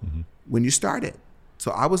label when you start it. So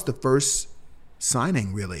I was the first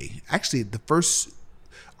signing, really. Actually, the first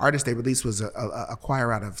artist they released was a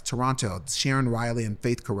choir out of Toronto, Sharon Riley and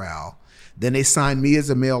Faith Corral. Then they signed me as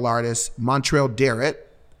a male artist, Montrell Darrett.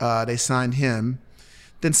 They signed him.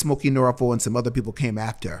 Then Smokey Norfolk and some other people came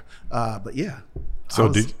after. But yeah.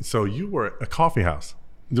 So you were at a coffee house.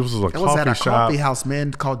 This was a coffee shop. I was at a coffee house,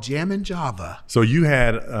 man, called Jam and Java. So you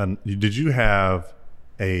did you have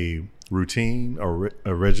a routine or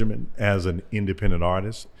a regimen as an independent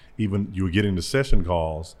artist? Even you were getting the session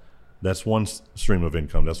calls. That's one stream of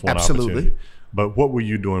income. That's one opportunity. But what were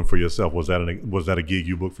you doing for yourself? Was that a gig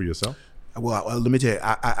you booked for yourself? Well, let me tell you,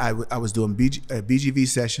 I was doing BGV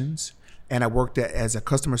sessions. And I worked as a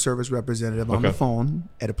customer service representative on the phone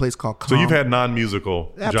at a place called So you've had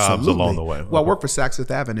non-musical jobs along the way. Well, I worked for Saks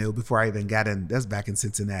Fifth Avenue before I even got in. That's back in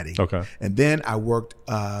Cincinnati. Okay. And then I worked,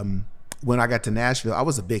 when I got to Nashville, I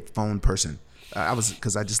was a big phone person.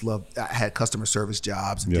 Because I had customer service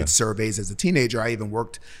jobs and did surveys. As a teenager, I even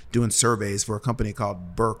worked doing surveys for a company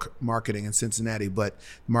called Burke Marketing in Cincinnati, but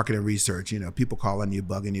marketing research, people calling you,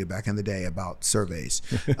 bugging you back in the day about surveys.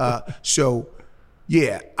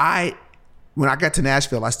 When I got to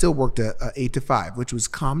Nashville, I still worked a 8 to 5, which was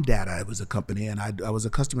ComData. It was a company, and I was a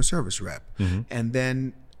customer service rep. Mm-hmm. And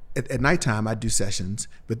then at nighttime, I'd do sessions.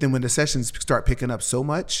 But then when the sessions start picking up so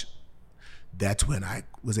much, that's when I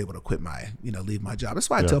was able to quit leave my job. That's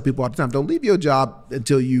why I tell people all the time, don't leave your job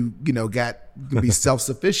until you be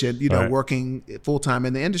self-sufficient, working full-time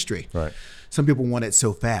in the industry. Right. Some people want it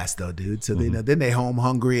so fast though, dude. So then they home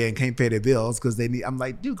hungry and can't pay their bills because they need, I'm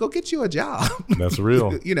like, dude, go get you a job. That's real.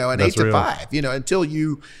 An 8 to 5,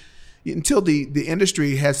 until the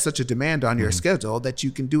industry has such a demand on your schedule that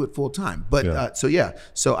you can do it full time. But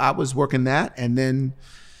so I was working that, and then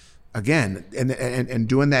again, and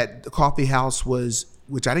doing that, the coffee house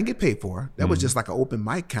which I didn't get paid for. That was just like an open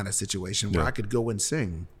mic kind of situation where I could go and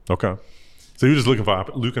sing. Okay. So you're just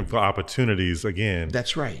looking for opportunities again.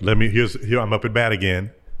 That's right. Here I'm up at bat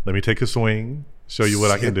again. Let me take a swing, show you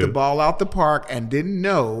what I can do. Hit the ball out the park, and didn't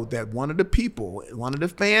know that one of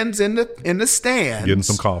the fans in the stands, getting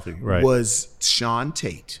some coffee, right, was Sean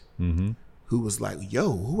Tate, who was like,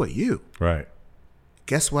 "Yo, who are you?" Right.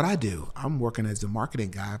 Guess what I do? I'm working as the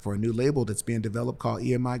marketing guy for a new label that's being developed called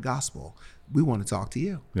EMI Gospel. We want to talk to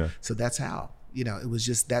you. Yeah. So that's how. It was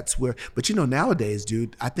just, that's where, but nowadays,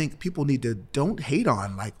 dude, I think people don't hate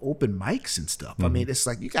on like open mics and stuff. I mean, it's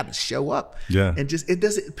like, you got to show up and it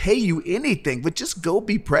doesn't pay you anything, but just go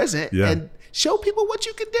be present and show people what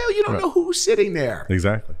you can do. You don't know who's sitting there.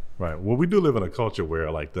 Exactly. Right. Well, we do live in a culture where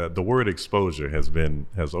like the word exposure has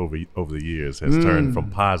over the years has turned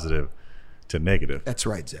from positive to negative. That's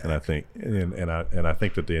right, Zach. And I think, and I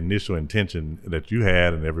think that the initial intention that you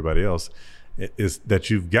had and everybody else is that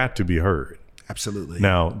you've got to be heard. Absolutely.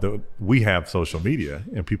 Now, we have social media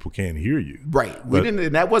and people can't hear you. Right. We didn't,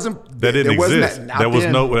 and that didn't exist. There was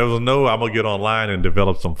no, I'm going to get online and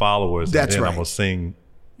develop some followers. That's and then right. I'm going to sing,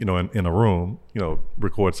 in a room,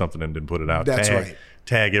 record something and then put it out. That's right.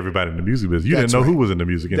 Tag everybody in the music business. You didn't know who was in the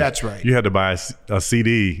music industry. That's right. You had to buy a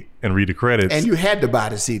CD and read the credits. And you had to buy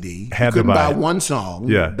the CD. You couldn't buy one song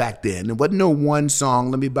back then. There wasn't no one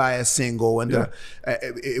song, let me buy a single. And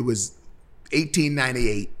it was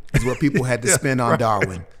 $18.98. is what people had to spend on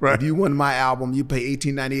Darwin. Right. If you won my album, you pay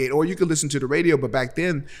 $18.98, or you could listen to the radio. But back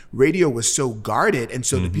then, radio was so guarded, and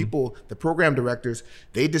so the people, the program directors,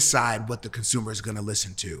 they decide what the consumer is going to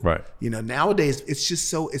listen to. Right. Nowadays it's just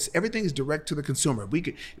so everything is direct to the consumer.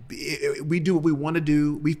 We do what we want to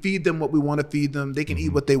do. We feed them what we want to feed them. They can eat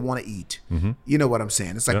what they want to eat. You know what I'm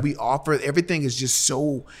saying? It's like we offer, everything is just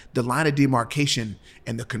so, the line of demarcation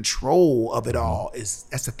and the control of it all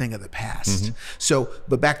that's a thing of the past. So,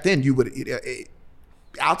 but back then you would,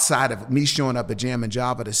 outside of me showing up at Jam and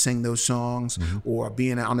Java to sing those songs or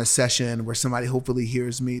being on a session where somebody hopefully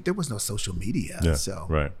hears me, there was no social media. Yeah. So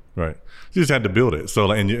Right. You just had to build it.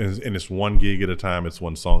 So, and it's one gig at a time. It's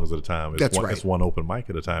one song at a time. It's one open mic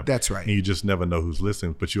at a time. That's right. And you just never know who's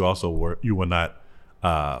listening. But you also were not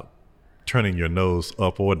turning your nose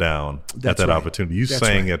up or down at that opportunity. You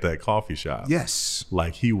sang at that coffee shop. Yes.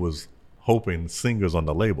 Like he was hoping singers on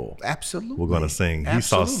the label Absolutely. were going to sing. He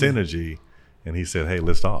Absolutely. saw synergy. And he said, hey,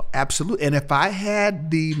 let's talk. Absolutely. And if I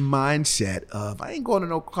had the mindset of, I ain't going to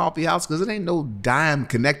no coffee house because it ain't no dime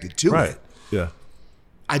connected to Right. it. Yeah.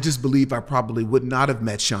 I just believe I probably would not have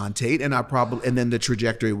met Sean Tate, and then the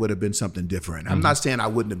trajectory would have been something different. I'm not saying I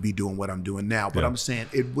wouldn't be doing what I'm doing now, but I'm saying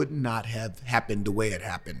it would not have happened the way it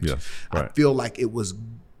happened. Yes. Right. I feel like it was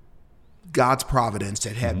God's providence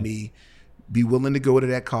that had me be willing to go to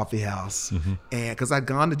that coffee house, and because I'd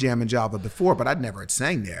gone to Jam and Java before, but I'd never had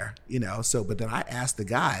sang there, So, but then I asked the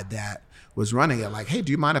guy that was running it, like, "Hey,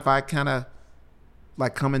 do you mind if I kind of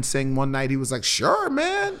like come and sing one night?" He was like, "Sure,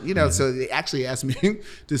 man." So they actually asked me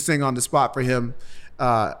to sing on the spot for him.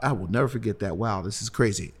 I will never forget that. Wow, this is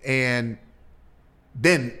crazy. And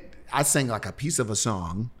then I sang like a piece of a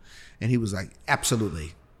song, and he was like,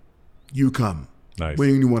 "Absolutely, you come." Nice.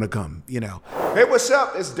 When you want to come, Hey, what's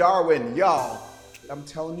up? It's Darwin. Y'all, I'm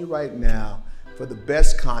telling you right now, for the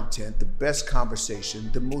best content, the best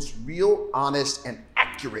conversation, the most real, honest, and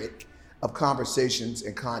accurate of conversations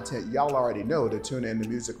and content, y'all already know to tune in to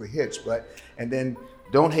Musically Hitched. And then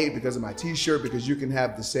don't hate because of my t-shirt, because you can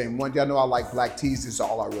have the same one. Y'all know I like black tees. This is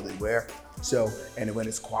all I really wear. So, and when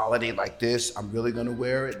it's quality like this, I'm really gonna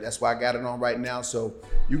wear it. That's why I got it on right now. So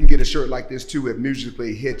you can get a shirt like this too at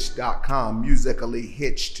musicallyhitched.com,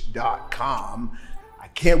 musicallyhitched.com. I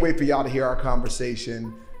can't wait for y'all to hear our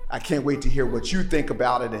conversation. I can't wait to hear what you think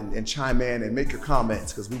about it and chime in and make your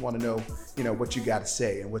comments, because we want to know, what you got to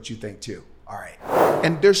say and what you think too. All right.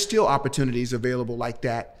 And there's still opportunities available like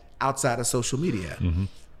that outside of social media.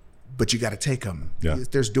 But you got to take them. Yeah.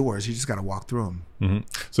 There's doors. You just got to walk through them.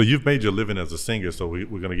 So you've made your living as a singer. So we're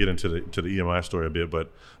going to get into the EMI story a bit. But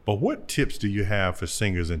what tips do you have for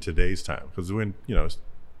singers in today's time? Because we're in, it's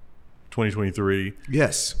 2023.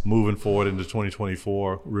 Yes. Moving forward into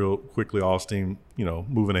 2024, real quickly, all steam,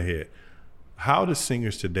 moving ahead. How do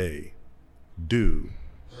singers today do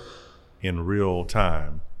in real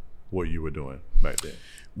time what you were doing back then?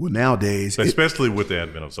 Well, nowadays, especially with the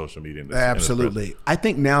advent of social media. Absolutely. I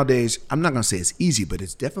think nowadays, I'm not going to say it's easy, but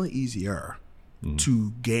it's definitely easier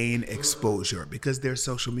to gain exposure because there's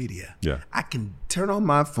social media. Yeah. I can turn on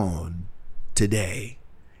my phone today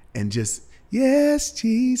and just, yes,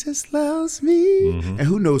 Jesus loves me. And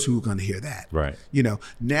who knows who's going to hear that? Right.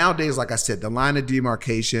 Nowadays, like I said, the line of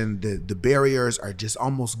demarcation, the barriers are just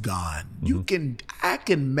almost gone. I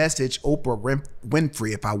can message Oprah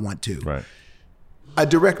Winfrey if I want to. Right. A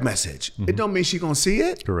direct message. It don't mean she's going to see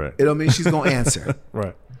it. Correct. It don't mean she's going to answer.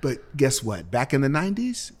 Right. But guess what? Back in the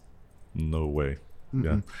 90s, no way.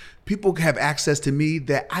 Yeah. People have access to me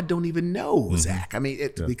that I don't even know, Zach. I mean,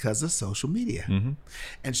 it's because of social media.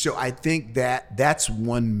 And so I think that that's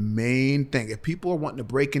one main thing. If people are wanting to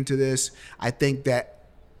break into this, I think that,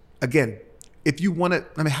 again, if you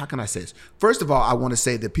want to, how can I say this? First of all, I want to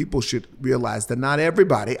say that people should realize that not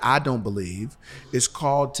everybody, I don't believe, is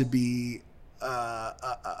called to be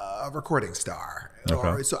a recording star.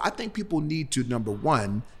 Okay. So I think people need to, number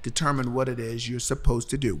one, determine what it is you're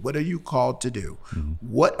supposed to do. What are you called to do?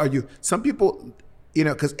 What are you? Some people,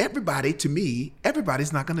 because to me,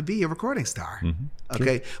 everybody's not going to be a recording star.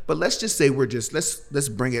 Okay. Sure. But let's just say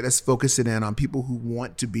let's focus it in on people who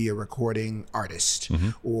want to be a recording artist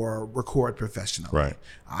or record professionally. Right.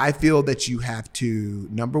 I feel that you have to,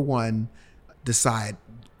 number one, decide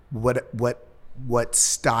what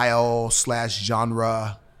style /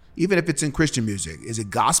 genre, even if it's in Christian music. Is it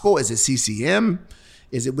gospel? Is it CCM?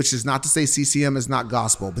 Which is not to say CCM is not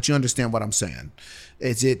gospel, but you understand what I'm saying.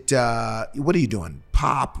 Is it, what are you doing?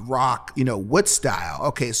 Pop, rock, what style?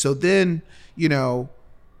 Okay, so then,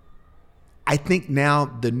 I think now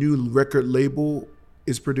the new record label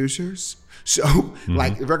is producers. So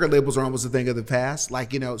like record labels are almost a thing of the past.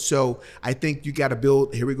 Like, so I think you got to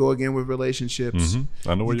build, here we go again with relationships.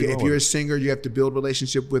 I know where you're going. If you're a singer, you have to build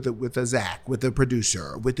relationship with a Zach, with a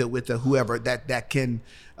producer, with a whoever that can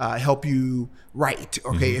help you write.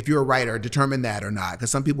 Okay. If you're a writer, determine that or not. Cause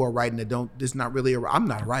some people are writing that it's not really, I'm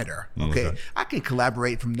not a writer. Okay. I can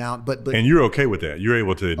collaborate from now, but. And you're okay with that. You're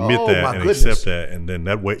able to admit that and accept that. And then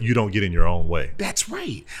that way you don't get in your own way. That's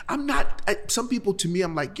right. I'm not, some people to me,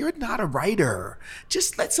 I'm like, you're not a writer.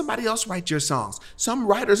 Just let somebody else write your songs. Some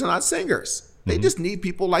writers are not singers. They just need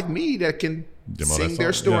people like me that can sing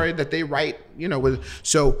their story that they write,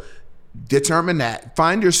 so determine that,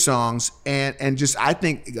 find your songs, and just, I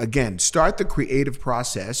think, again, start the creative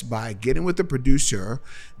process by getting with a producer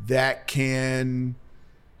that can,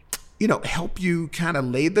 help you kind of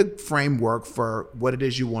lay the framework for what it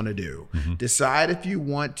is you want to do. Decide if you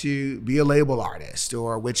want to be a label artist,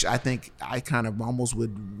 or which I think I kind of almost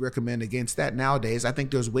would recommend against that nowadays. I think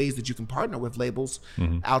there's ways that you can partner with labels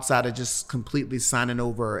outside of just completely signing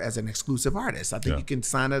over as an exclusive artist. I think you can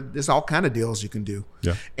there's all kind of deals you can do.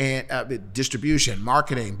 And distribution,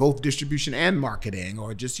 marketing, both distribution and marketing,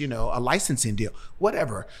 or just, a licensing deal,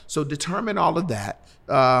 whatever. So determine all of that.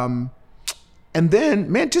 And then,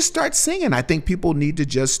 man, just start singing. I think people need to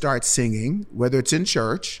just start singing, whether it's in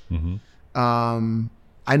church.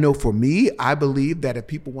 I know for me, I believe that if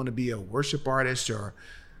people want to be a worship artist, or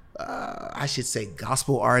I should say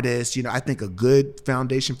gospel artist, I think a good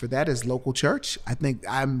foundation for that is local church. I think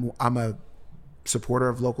I'm a supporter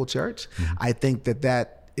of local church. I think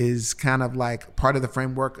that is kind of like part of the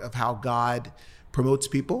framework of how God promotes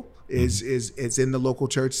people. Is in the local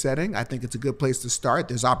church setting. I think it's a good place to start.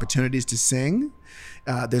 There's opportunities to sing.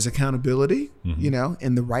 There's accountability,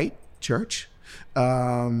 in the right church.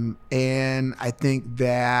 And I think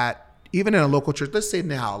that even in a local church, let's say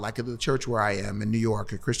now, like at the church where I am in New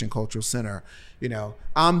York, a Christian Cultural Center,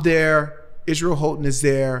 I'm there, Israel Houghton is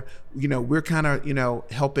there, we're kind of,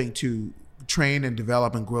 helping to train and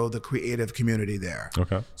develop and grow the creative community there.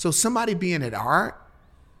 Okay. So somebody being at art,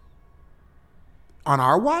 on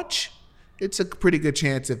our watch, it's a pretty good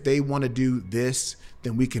chance if they want to do this,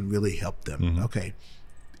 then we can really help them. Okay.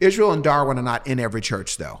 Israel and Darwin are not in every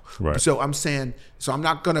church though. Right. So I'm saying, I'm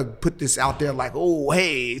not going to put this out there like, oh,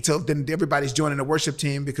 hey, so then everybody's joining the worship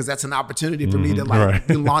team because that's an opportunity for me to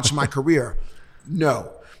launch my career.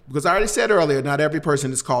 No, because I already said earlier, not every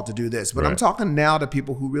person is called to do this, but I'm talking now to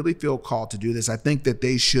people who really feel called to do this. I think that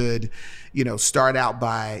they should, start out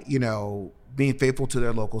by, being faithful to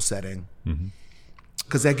their local setting.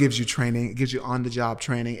 Because that gives you training, it gives you on-the-job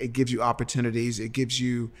training, it gives you opportunities, it gives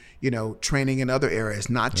you, training in other areas,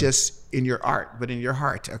 not just in your art, but in your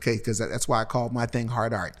heart. Okay, because that's why I call my thing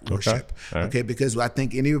HeartArt worship. Okay, because I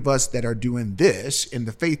think any of us that are doing this in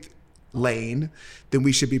the faith lane, then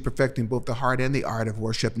we should be perfecting both the heart and the art of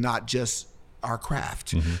worship, not just our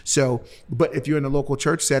craft. So, but if you're in a local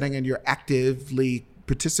church setting and you're actively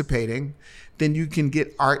participating, then you can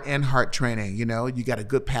get art and heart training. You got a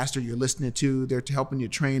good pastor you're listening to, they're helping you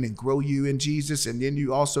train and grow you in Jesus. And then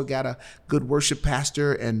you also got a good worship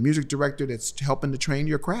pastor and music director that's helping to train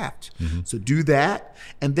your craft. So do that.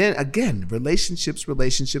 And then again, relationships. Build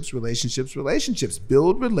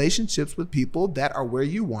relationships with people that are where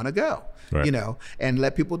you want to go. And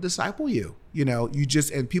let people disciple you.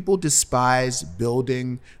 And people despise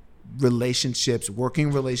building relationships,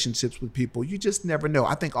 working relationships with people. You just never know.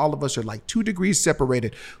 I think all of us are like 2 degrees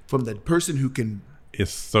separated from the person who can.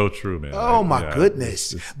 It's so true, man. Oh my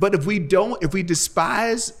goodness. But if we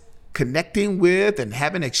despise connecting with and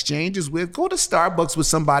having exchanges with, go to Starbucks with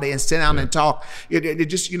somebody and sit down and talk. It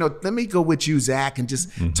just, let me go with you, Zach, and just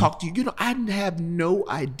talk to you. I have no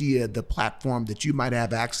idea the platform that you might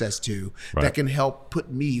have access to that can help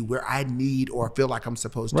put me where I need or feel like I'm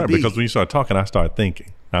supposed to be. Because when you start talking, I start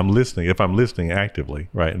thinking. I'm listening. If I'm listening actively,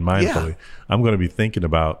 and mindfully, I'm going to be thinking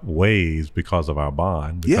about ways, because of our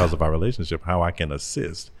bond, because of our relationship, how I can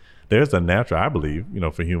assist. There's a natural, I believe,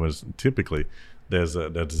 for humans, typically, there's a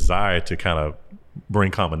desire to kind of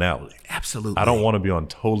bring commonality. Absolutely. I don't want to be on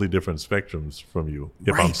totally different spectrums from you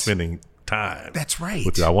if I'm spending time. That's right.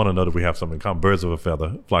 With you. I want to know that we have something in common. Birds of a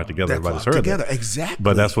feather flock together. Everybody's heard together. that. Exactly.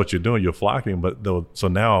 But that's what you're doing. You're flocking. So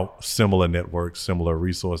now similar networks, similar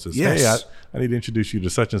resources. Yes. Hey, I need to introduce you to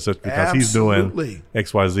such and such because he's doing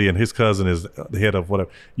X, Y, Z, and his cousin is the head of whatever.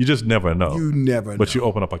 You just never know. You never know. But you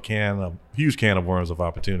open up a huge can of worms of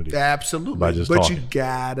opportunity. Absolutely. By just talking. You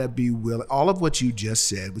gotta be willing. All of what you just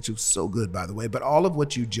said, which was so good, by the way, but all of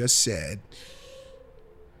what you just said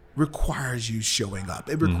requires you showing up.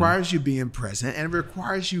 It requires you being present, and it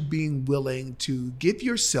requires you being willing to give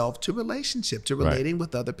yourself to relationship, to relating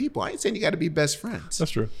with other people. I ain't saying you got to be best friends.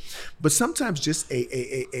 That's true. But sometimes just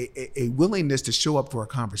a willingness to show up for a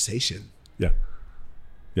conversation. Yeah.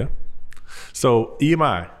 Yeah. So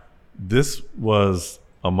EMI, this was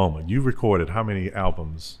a moment. You recorded how many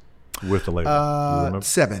albums with the label?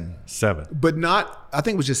 7. 7. But not, I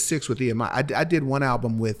think it was just 6 with EMI. I did one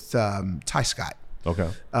album with Ty Scott. Okay.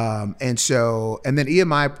 And then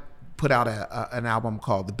EMI put out an album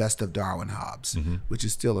called The Best of Darwin Hobbs, which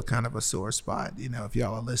is still a kind of a sore spot, if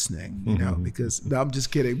y'all are listening, because no, I'm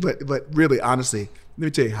just kidding. But really, honestly, let me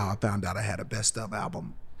tell you how I found out I had a best of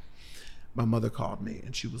album. My mother called me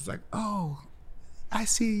and she was like, "Oh, I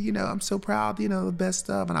see, I'm so proud, the best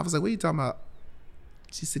of." And I was like, "What are you talking about?"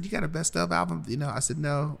 She said, "You got a best of album?" I said,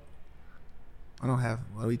 "No, I don't have.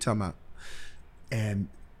 What are you talking about?" And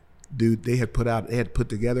dude, they had put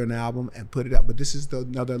together an album and put it out. But this is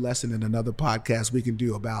another lesson in another podcast we can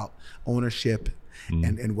do about ownership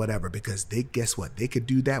and whatever, because guess what? They could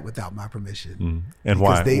do that without my permission. And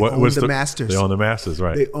because why? They own the masters. They own the masters,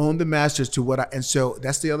 right? They own the masters to and so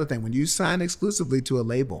that's the other thing. When you sign exclusively to a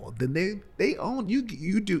label, then they own you.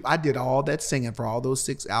 You do. I did all that singing for all those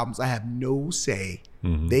 6 albums. I have no say.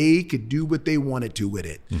 They could do what they wanted to with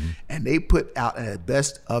it. And they put out a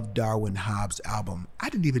Best of Darwin Hobbs album. I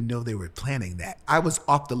didn't even know they were planning that. I was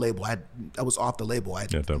off the label. I was off the label. I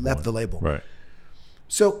left the label. Right.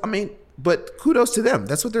 So, but kudos to them.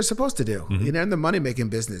 That's what they're supposed to do. They're in the money-making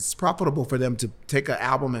business. It's profitable for them to take an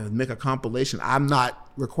album and make a compilation. I'm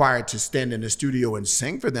not required to stand in the studio and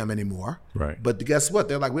sing for them anymore. Right. But guess what?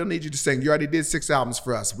 They're like, "We don't need you to sing. You already did 6 albums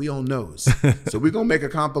for us. We own those. So we're going to make a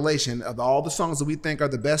compilation of all the songs that we think are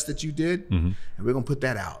the best that you did, and we're going to put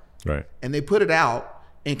that out." Right. And they put it out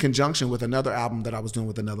in conjunction with another album that I was doing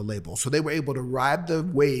with another label. So they were able to ride the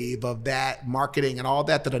wave of that marketing and all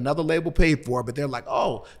that another label paid for. But they're like,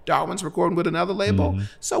 "Oh, Darwin's recording with another label.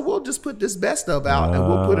 So we'll just put this best of out and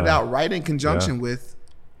we'll put it out right in conjunction with,"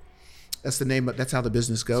 that's the name of, that's how the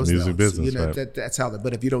business goes. Music business, right. That's how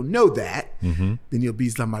but if you don't know that, then you'll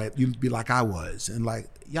be like I was. And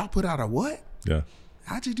like, "Y'all put out a what? Yeah.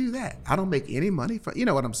 How'd you do that? I don't make any money from," you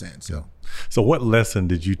know what I'm saying? So what lesson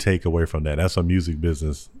did you take away from that? That's a music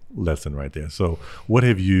business lesson right there. So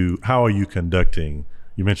how are you conducting,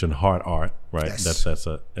 you mentioned HeartArt, right? Yes.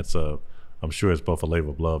 It's a, I'm sure it's both a labor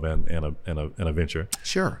of love and a venture.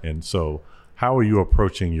 Sure. And so how are you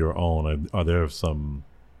approaching your own? Are there some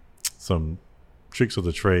tricks of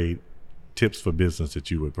the trade, tips for business that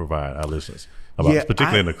you would provide our listeners about,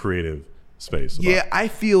 particularly in the creative space? I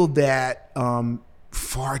feel that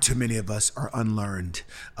far too many of us are unlearned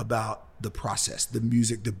about the process, the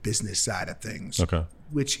music, the business side of things. Okay.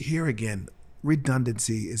 Which here again,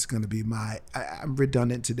 redundancy is going to be I'm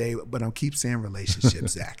redundant today, but I'll keep saying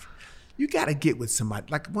relationships, Zach. You got to get with somebody.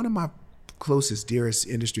 Like one of my closest, dearest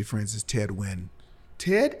industry friends is Ted Wynn.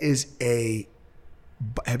 Ted is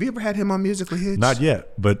have you ever had him on Musically Hits? Not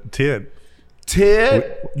yet, but Ted,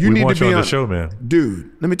 you need want to be you on the show, man.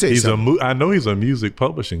 Dude, let me tell you something. I know he's a music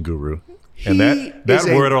publishing guru. And that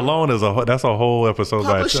word alone that's a whole episode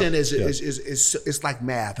by itself. Publishing is it's like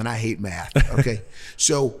math, and I hate math. Okay,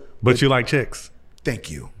 so but you like checks. Thank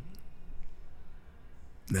you.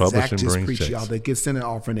 Now, Publishing Zach just brings preached, checks. y'all. They get sent an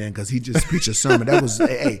offering in because he just preached a sermon. That was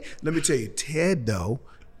hey. Let me tell you, Ted though,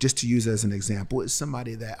 just to use as an example, is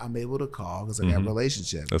somebody that I'm able to call because I got a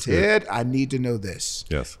relationship. That's Ted, good. I need to know this.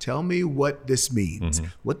 Yes. Tell me what this means.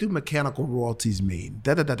 What do mechanical royalties mean?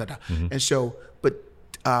 And so, but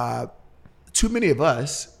too many of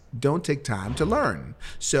us don't take time to learn.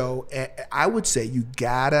 So I would say you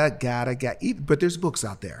gotta, but there's books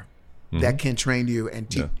out there that can train you and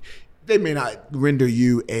teach. They may not render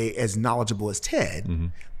you as knowledgeable as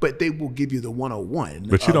Ted, but they will give you the 101.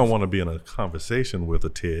 But you don't want to be in a conversation with a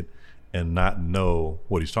Ted and not know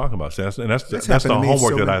what he's talking about. So that's the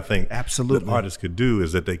homework that I think that artists could do,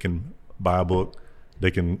 is that they can buy a book. They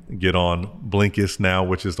can get on Blinkist now,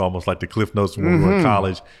 which is almost like the Cliff Notes when we were in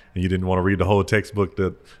college and you didn't want to read the whole textbook,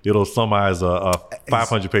 that it'll summarize a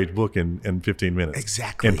 500-page book in 15 minutes.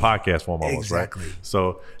 Exactly. In podcast form almost, exactly. Right?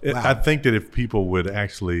 So I think that if people would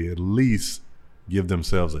actually at least give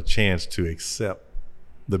themselves a chance to accept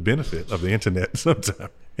the benefit of the internet sometimes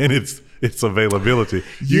and its availability,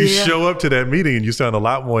 you show up to that meeting and you sound a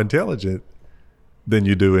lot more intelligent than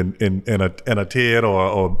you do in a Ted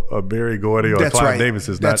or a Barry Gordy or a Clive Davis.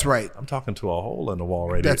 That's right. I'm talking to a hole in the wall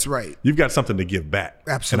right That's here. right. You've got something to give back.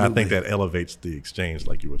 Absolutely. And I think that elevates the exchange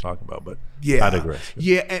like you were talking about, but I digress.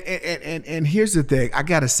 Yeah, and here's the thing. I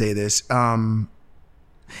got to say this.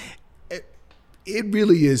 It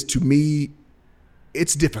really is, to me,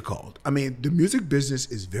 it's difficult. I mean, the music business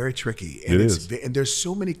is very tricky, and and there's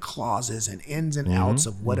so many clauses and ins and outs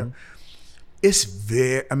of whatever. It's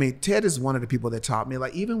very. I mean, Ted is one of the people that taught me.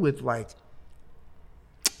 Like, even with like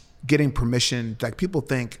getting permission, like people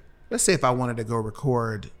think, let's say if I wanted to go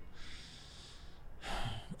record,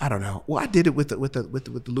 I don't know. Well, I did it with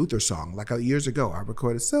the Luther song like years ago. I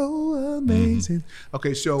recorded "So Amazing."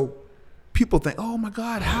 Okay, so people think, oh my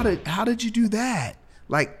God, how did you do that?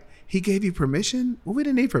 Like, he gave you permission? Well, we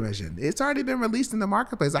didn't need permission. It's already been released in the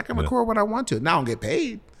marketplace. I can record what I want to. Now I don't get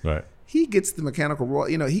paid. Right. He gets the mechanical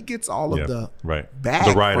royalty. He gets all of the bag,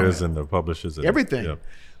 the writers and the publishers and everything.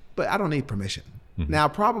 But I don't need permission. Now,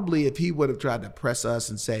 probably if he would have tried to press us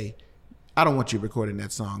and say, I don't want you recording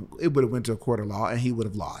that song, it would have went to a court of law and he would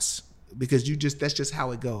have lost. Because that's just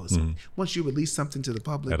how it goes. Once you release something to the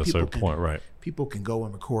public, at a certain point, people can go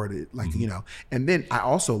and record it, like And then I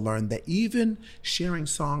also learned that even sharing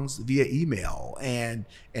songs via email and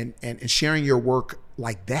sharing your work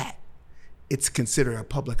like that, it's considered a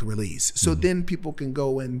public release. So then people can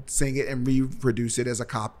go and sing it and reproduce it as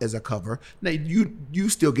a cover. Now you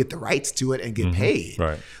still get the rights to it and get paid.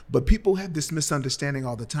 Right. But people have this misunderstanding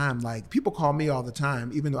all the time. Like, people call me all the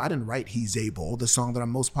time, even though I didn't write He's Able, the song that I'm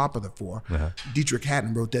most popular for. Dietrich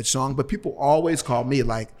Haddon wrote that song, but people always call me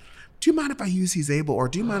like, do you mind if I use He's Able? Or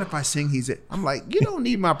do you mind if I sing He's Able? I'm like, you don't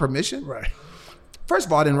need my permission. Right. First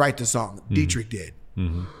of all, I didn't write the song. Dietrich did.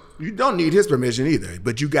 You don't need his permission either,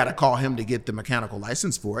 but you got to call him to get the mechanical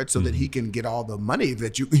license for it so that he can get all the money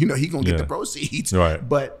that he gonna get the proceeds. Right.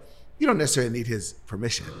 But you don't necessarily need his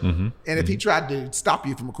permission. And if he tried to stop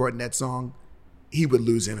you from recording that song, he would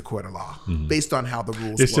lose in a court of law based on how the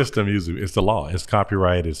rules It's work. just the music. It's the law. It's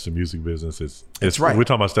copyright. It's the music business. It's right. We're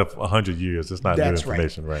talking about stuff 100 years. It's not new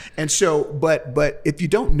information, right? And so, but if you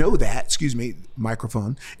don't know that, excuse me,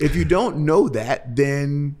 microphone, if you don't know that,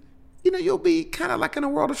 then you'll be kind of like in a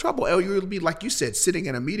world of trouble. Or you'll be, like you said, sitting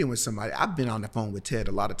in a meeting with somebody. I've been on the phone with Ted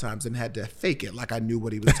a lot of times and had to fake it like I knew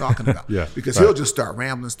what he was talking about. Because he'll just start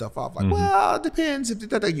rambling stuff off like, well, it depends.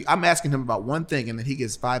 I'm asking him about one thing and then he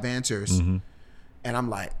gives 5 answers. And I'm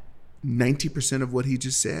like, 90% of what he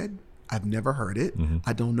just said, I've never heard it.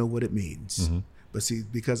 I don't know what it means. But see,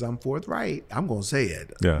 because I'm forthright, I'm going to say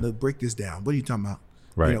it. Let's break this down. What are you talking about?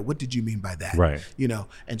 Right. What did you mean by that? Right.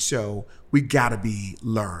 And so we got to be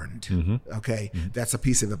learned. Okay. That's a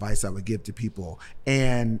piece of advice I would give to people.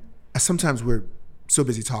 And sometimes we're so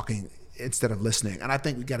busy talking instead of listening. And I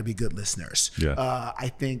think we got to be good listeners.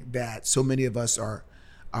 I think that so many of us are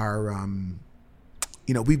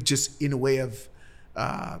we've just, in a way of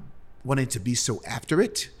wanting to be so after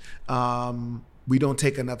it. We don't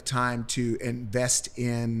take enough time to invest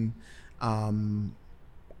in,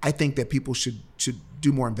 I think that people should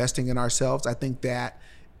do more investing in ourselves. I think that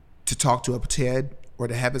to talk to a Ted or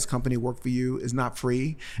to have his company work for you is not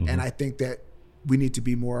free. And I think that we need to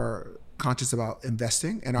be more conscious about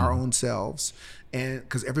investing in our own selves, and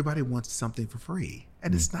because everybody wants something for free.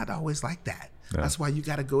 And it's not always like that. That's why you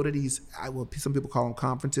got to go to these, some people call them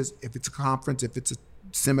conferences. If it's a conference, if it's a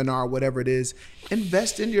seminar, whatever it is,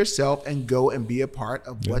 invest in yourself and go and be a part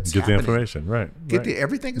of what's happening. Get the information, right.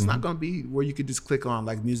 Everything is not going to be where you could just click on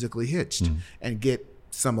like Musically Hitched and get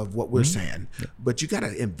some of what we're saying. But you got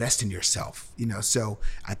to invest in yourself, so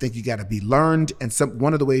I think you got to be learned. And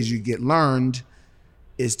one of the ways you get learned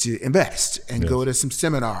is to invest and go to some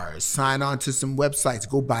seminars, sign on to some websites,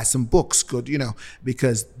 go buy some books,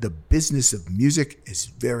 because the business of music is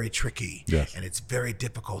very tricky and it's very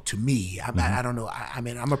difficult to me. I don't know.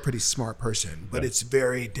 I'm a pretty smart person, but it's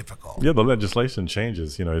very difficult. Yeah, the legislation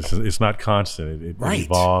changes. It's not constant. It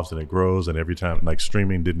evolves and it grows. And every time, like,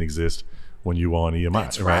 streaming didn't exist when you were on EMI.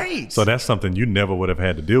 That's right. So that's something you never would have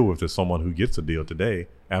had to deal with as someone who gets a deal today.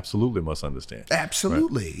 Absolutely must understand.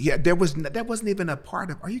 Absolutely. Right? Yeah, that wasn't even a part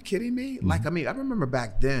of, are you kidding me? Like, I remember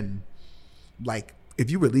back then, like, if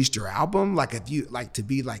you released your album, like, if you like to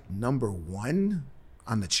be like #1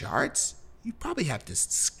 on the charts, you probably have to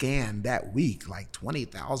scan that week like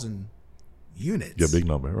 20,000 units. Yeah, big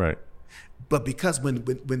number, right. But because when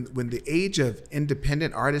the age of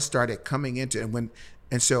independent artists started coming into,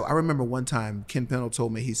 and so I remember one time Ken Pendle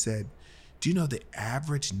told me, he said, do you know the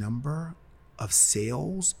average number of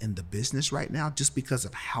sales in the business right now, just because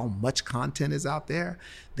of how much content is out there?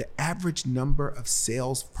 The average number of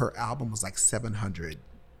sales per album was like 700.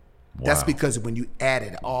 Wow. That's because when you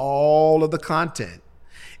added all of the content,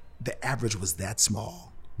 the average was that small.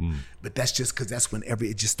 But that's just because that's when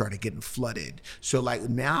it just started getting flooded. So like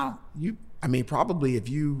now, probably if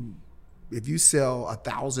you sell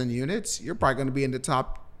 1,000 units, you're probably going to be in the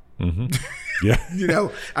top. Yeah.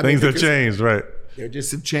 Things have changed, right? They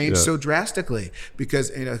just have changed so drastically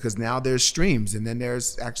because now there's streams and then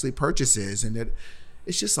there's actually purchases and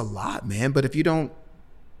it's just a lot, man. But if you're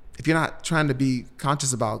not trying to be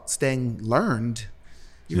conscious about staying learned,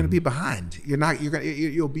 you're going to be behind.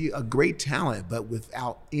 You'll be a great talent, but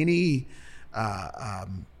without any,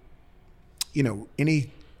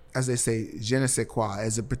 any, as they say, je ne sais quoi,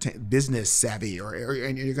 as a business savvy,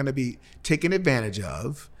 and you're going to be taken advantage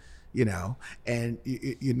of, and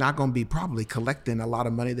you're not going to be probably collecting a lot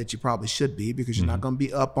of money that you probably should be because you're not going to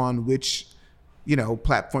be up on which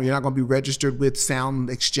platform. You're not going to be registered with Sound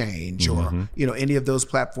Exchange or, any of those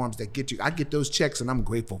platforms that get you. I get those checks and I'm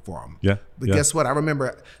grateful for them. Yeah. But guess what? I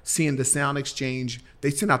remember seeing the Sound Exchange. They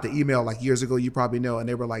sent out the email like years ago, you probably know, and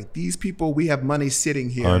they were like, these people, we have money sitting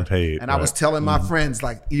here. Unpaid. And I was telling my friends,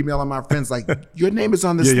 like emailing my friends, like, your name is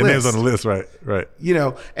on this list. Your name's on the list, right.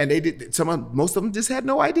 And they did, most of them just had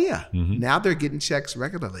no idea. Now they're getting checks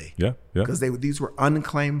regularly. Yeah. Because these were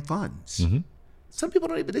unclaimed funds. Some people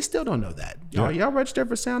they still don't know that. Y'all registered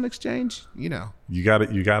for Sound Exchange? You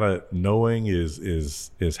gotta knowing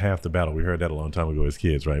is half the battle. We heard that a long time ago as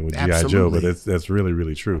kids, right? With G.I. Joe, but that's really,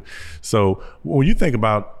 really true. So when you think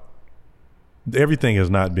about everything has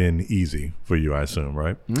not been easy for you, I assume,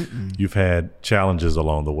 right? You've had challenges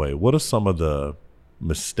along the way. What are some of the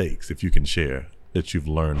mistakes, if you can share, that you've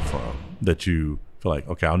learned from, that you feel like,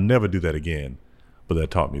 okay, I'll never do that again, but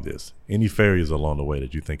that taught me this? Any failures along the way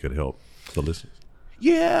that you think could help the listeners?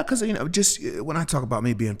 Yeah, because just when I talk about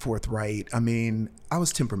me being forthright, I mean, I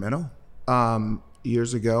was temperamental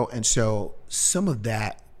years ago, and so some of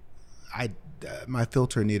that, my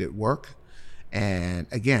filter needed work, and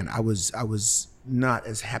again, I was not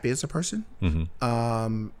as happy as a person,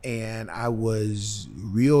 and I was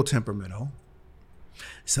real temperamental.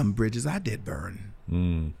 Some bridges I did burn,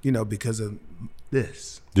 because of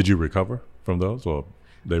this. Did you recover from those, or?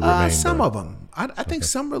 They remain some of them. I think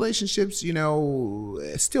some relationships,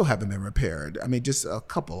 still haven't been repaired. I mean, just a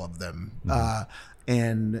couple of them.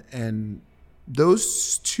 And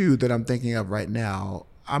those two that I'm thinking of right now,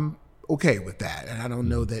 I'm okay with that. And I don't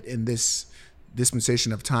know that in this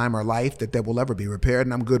dispensation of time or life that will ever be repaired.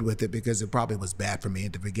 And I'm good with it because it probably was bad for me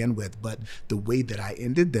to begin with. But the way that I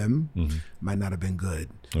ended them might not have been good.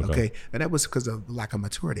 Okay. And that was because of lack of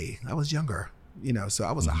maturity. I was younger, so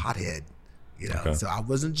I was a hothead. So I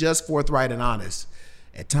wasn't just forthright and honest.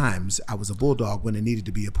 At times, I was a bulldog when it needed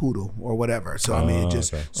to be a poodle or whatever. So I mean,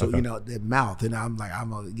 the mouth, and I'm like,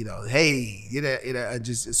 hey,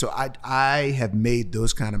 so I have made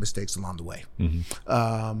those kind of mistakes along the way.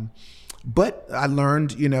 But I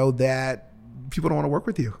learned, that people don't want to work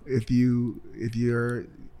with you if you're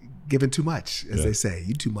giving too much, as they say.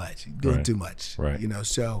 You too much, you're doing too much. Right.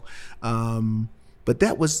 So, but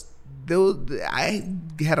that was. I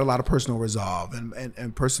had a lot of personal resolve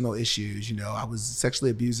and personal issues. I was sexually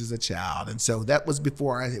abused as a child. And so that was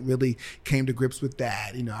before I really came to grips with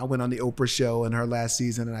that. I went on the Oprah show in her last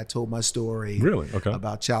season and I told my story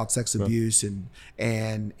about child sex abuse. And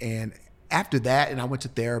after that, and I went to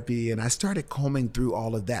therapy and I started combing through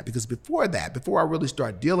all of that because before I really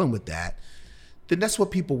started dealing with that, then that's what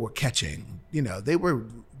people were catching.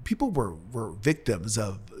 People were victims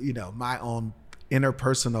of, my own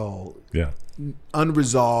interpersonal,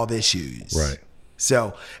 unresolved issues. Right.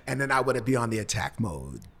 So, and then I would be on the attack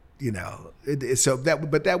mode, So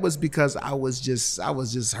that was because I was just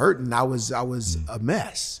hurting. I was a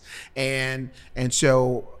mess, and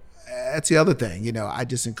so that's the other thing. I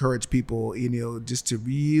just encourage people, just to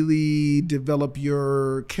really develop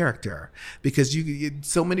your character because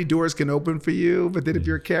so many doors can open for you. But then if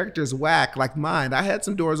your character's whack, like mine, I had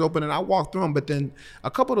some doors open and I walked through them. But then a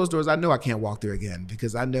couple of those doors, I know I can't walk through again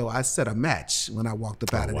because I know I set a match when I walked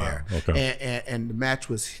up out of there. Okay. And the match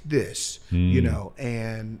was this, but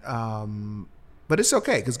it's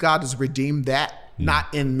okay because God has redeemed that,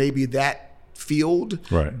 not in maybe that field,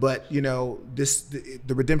 right? But the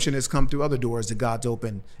redemption has come through other doors that God's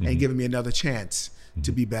opened and given me another chance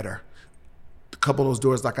to be better. A couple of those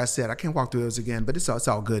doors, like I said, I can't walk through those again, but it's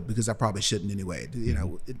all good because I probably shouldn't anyway.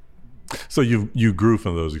 So you grew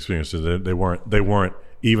from those experiences. They weren't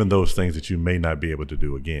even those things that you may not be able to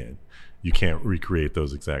do again. You can't recreate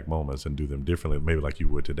those exact moments and do them differently, maybe like you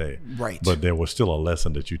would today. Right. But there was still a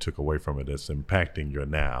lesson that you took away from it that's impacting your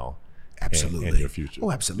now. Absolutely. And your future.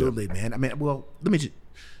 Oh, absolutely, man. I mean, well, let me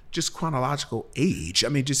just chronological age. I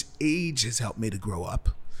mean, just age has helped me to grow up.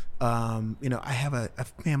 I have a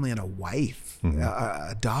family and a wife,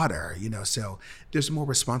 a daughter, so there's more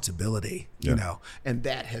responsibility, and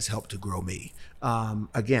that has helped to grow me.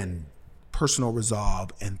 Again, personal resolve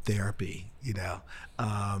and therapy,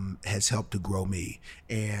 has helped to grow me.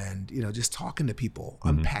 And, just talking to people,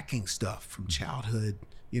 unpacking stuff from childhood,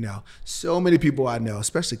 so many people I know,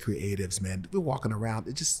 especially creatives, man, we're walking around,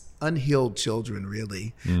 they're just unhealed children,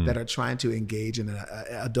 really, that are trying to engage in an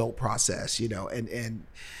adult process, and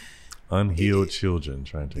unhealed children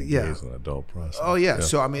trying to engage in an adult process. Oh yeah.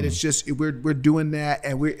 So I mean, it's just we're doing that,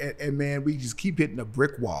 and man, we just keep hitting a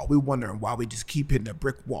brick wall. We're wondering why we just keep hitting a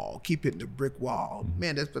brick wall.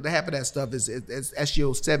 Man, that's but half of that stuff is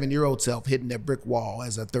your 7-year-old self hitting that brick wall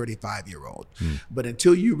as a 35-year-old. But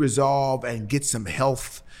until you resolve and get some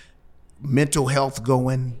mental health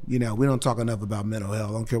going, we don't talk enough about mental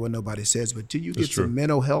health. I don't care what nobody says, but till you get some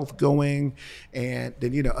mental health going, and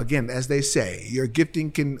then, again, as they say, your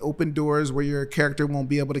gifting can open doors where your character won't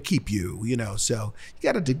be able to keep you, so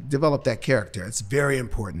you got to develop that character. It's very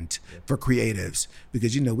important for creatives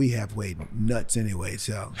because, we have way nuts anyway.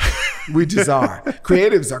 So we just are.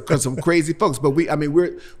 Creatives are some crazy folks, but we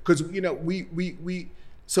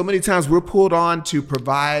so many times we're pulled on to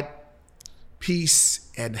provide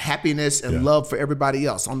peace and happiness and love for everybody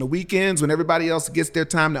else. On the weekends, when everybody else gets their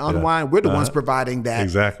time to unwind, we're the ones providing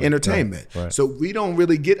that entertainment. Right. So we don't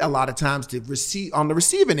really get a lot of times to receive on the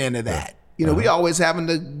receiving end of that. We always having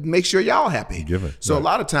to make sure y'all happy. So a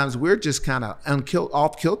lot of times we're just kind of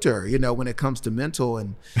off kilter, when it comes to mental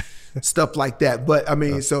and stuff like that. But I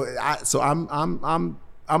mean, I'm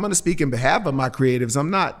going to speak in behalf of my creatives.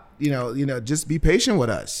 I'm not, just be patient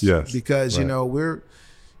with us. Yes. Because we're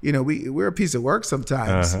a piece of work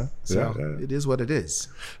sometimes. It is what it is.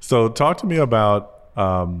 So talk to me about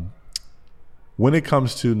when it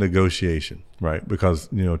comes to negotiation, right? Because,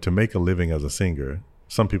 to make a living as a singer,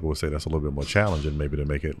 some people would say that's a little bit more challenging maybe to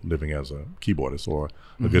make a living as a keyboardist or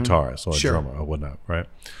a guitarist or a drummer or whatnot, right?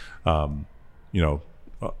 A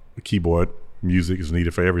keyboard music is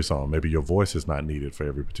needed for every song. Maybe your voice is not needed for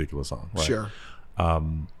every particular song, right? Sure.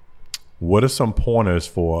 What are some pointers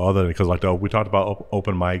for other, because we talked about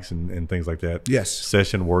open mics and things like that. Yes.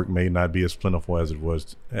 Session work may not be as plentiful as it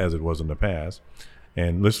was in the past.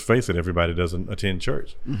 And let's face it, everybody doesn't attend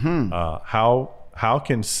church. How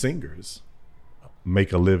can singers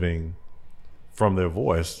make a living from their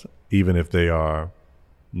voice, even if they are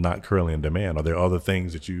not currently in demand? Are there other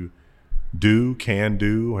things that you can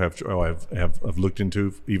do, have looked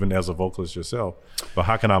into, even as a vocalist yourself? But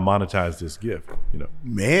how can I monetize this gift?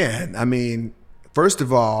 Man, I mean, first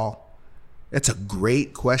of all, that's a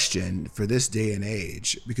great question for this day and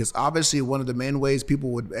age, because obviously one of the main ways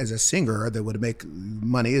people would, as a singer, that would make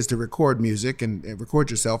money is to record music and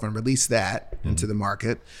record yourself and release that into the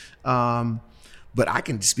market. But I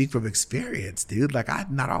can speak from experience, dude. Like,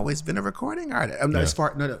 I've not always been a recording artist.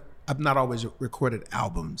 I've not always recorded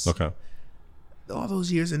albums. Okay. All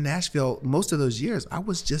those years in Nashville, most of those years, I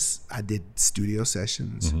did studio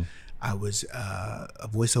sessions. I was a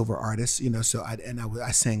voiceover artist, so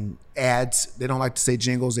I sang ads. They don't like to say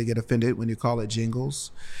jingles. They get offended when you call it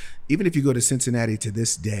jingles. Even if you go to Cincinnati to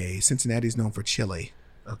this day, Cincinnati is known for chili.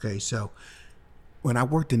 Okay, so when I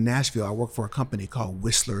worked in Nashville, I worked for a company called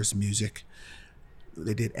Whistler's Music.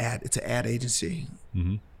 They did it's an ad agency.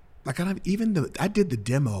 Like I did the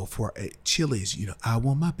demo for Chili's, I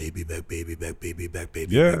want my baby back, baby back, baby back,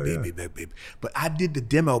 baby back, baby back, baby. But I did the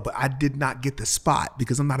demo, but I did not get the spot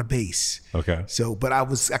because I'm not a bass. Okay. So, but I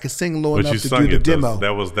could sing low enough to do the demo.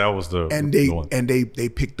 That was the one. And they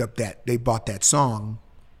picked up they bought that song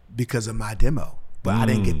because of my demo, but I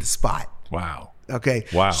didn't get the spot. Wow. Okay.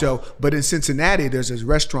 Wow. So, but in Cincinnati, there's this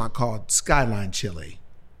restaurant called Skyline Chili.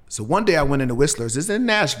 So one day I went into Whistler's. It's in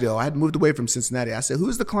Nashville. I had moved away from Cincinnati. I said,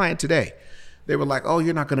 "Who's the client today?" They were like, "Oh,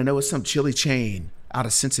 you're not going to know. It's some chili chain out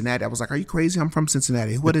of Cincinnati." I was like, "Are you crazy? I'm from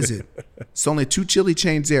Cincinnati. What is it?" It's only 2 chili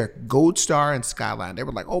chains there, Gold Star and Skyline. They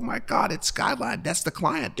were like, "Oh my God, it's Skyline. That's the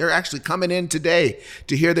client. They're actually coming in today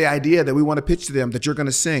to hear the idea that we want to pitch to them that you're going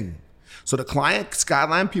to sing." So the client,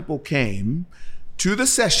 Skyline people came to the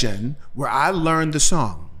session where I learned the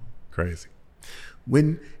song. Crazy.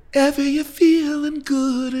 Whenever you're feeling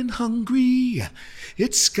good and hungry,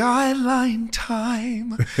 it's Skyline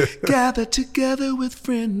time. Gather together with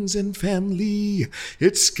friends and family.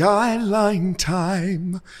 It's Skyline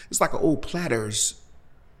time. It's like an old Platters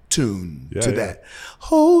tune to that.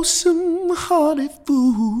 Wholesome, hearty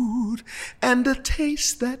food and a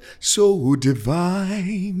taste that's so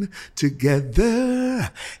divine.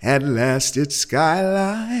 Together, at last, it's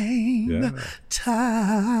Skyline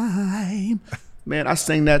time. Man, I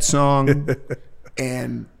sang that song,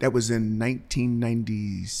 and that was in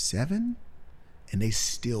 1997, and they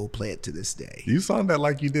still play it to this day. You sung that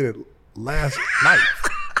like you did it last night.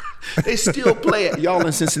 They still play it. Y'all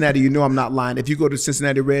in Cincinnati, you know I'm not lying. If you go to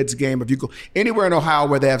Cincinnati Reds game, if you go anywhere in Ohio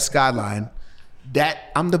where they have Skyline,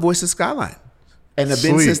 I'm the voice of Skyline. And I've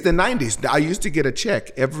been since the 90s. I used to get a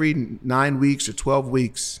check every 9 weeks or 12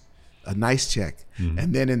 weeks, a nice check.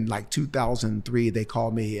 And then in like 2003, they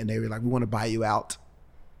called me and they were like, we want to buy you out.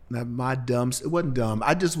 Now, it wasn't dumb.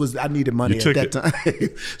 I needed money at that time.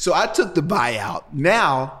 So I took the buyout.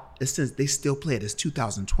 Now, they still play it. It's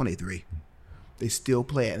 2023. They still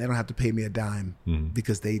play it and they don't have to pay me a dime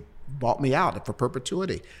because they bought me out for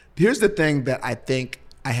perpetuity. Here's the thing that I think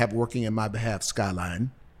I have working in my behalf,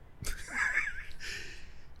 Skyline.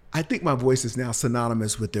 I think my voice is now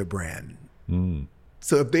synonymous with their brand.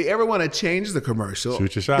 So if they ever want to change the commercial,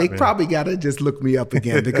 they probably got to just look me up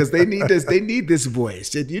again because they need this. They need this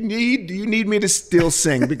voice. You need me to still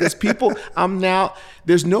sing because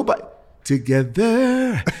there's nobody.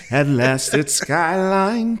 Together at last it's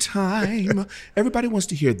Skyline time. Everybody wants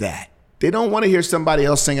to hear that. They don't want to hear somebody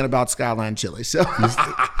else singing about Skyline chili. So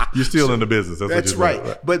you're still in the business. That's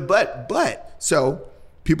right. But so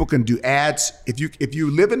people can do ads. If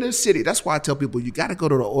you live in a city, that's why I tell people you got to go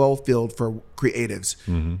to the oil field for creatives.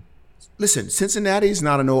 Listen, Cincinnati is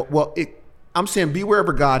not an oil. Well, I'm saying be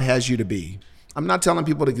wherever God has you to be. I'm not telling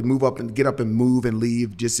people to move up and get up and move and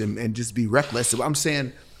leave and just be reckless. So I'm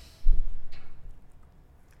saying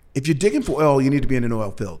if you're digging for oil, you need to be in an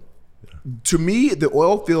oil field. To me, the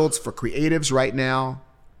oil fields for creatives right now,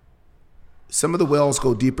 some of the wells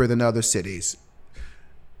go deeper than other cities.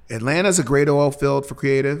 Atlanta's a great oil field for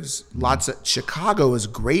creatives. Chicago is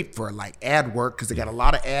great for like ad work because they got a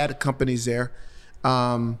lot of ad companies there.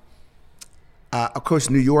 Of course,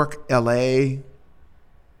 New York, LA.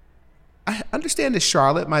 I understand that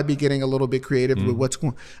Charlotte might be getting a little bit creative with what's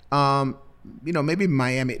going on. Maybe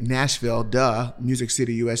Miami, Nashville, Music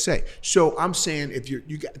City, USA. So I'm saying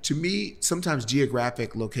to me, sometimes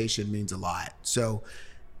geographic location means a lot. So,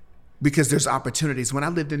 because there's opportunities. When I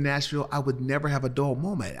lived in Nashville, I would never have a dull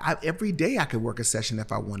moment. Every day I could work a session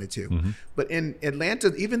if I wanted to. But in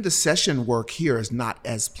Atlanta, even the session work here is not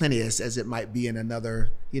as plenteous as it might be in another,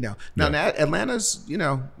 Now Atlanta's,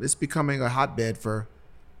 it's becoming a hotbed for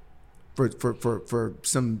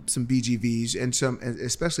some BGVs and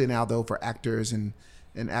especially now though for actors and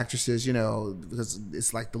actresses, because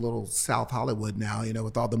it's like the little South Hollywood now,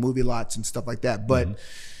 with all the movie lots and stuff like that. But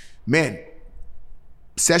man,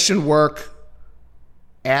 session work,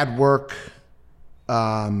 ad work,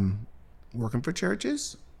 working for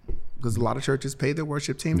churches, because a lot of churches pay their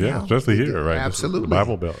worship team now. Yeah, especially here, right? Absolutely. The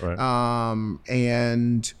Bible Belt, right?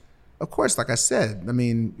 And of course, like I said,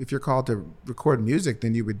 if you're called to record music,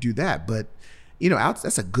 then you would do that. But,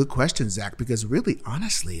 that's a good question, Zach, because really,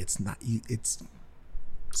 honestly, it's not, it's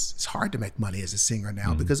hard to make money as a singer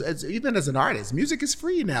now because even as an artist, music is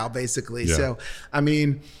free now, basically. Yeah. So,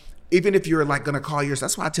 even if you're like going to call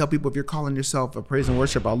yourself, that's why I tell people if you're calling yourself a praise and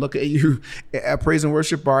worship, I'll look at you, a praise and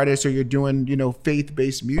worship artist, or you're doing,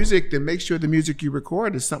 faith-based music, then make sure the music you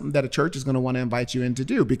record is something that a church is going to want to invite you in to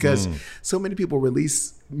do because so many people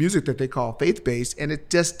release music that they call faith-based and it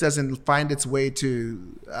just doesn't find its way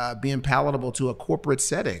to being palatable to a corporate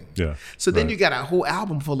setting. Yeah. So then you got a whole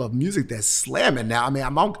album full of music that's slamming now.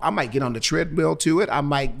 I might get on the treadmill to it. I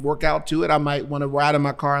might work out to it. I might want to ride in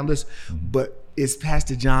my car and listen, but is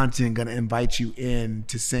Pastor Johnson going to invite you in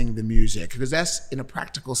to sing the music? Because that's, in a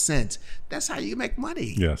practical sense, that's how you make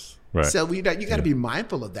money. Yes, right. So you got to be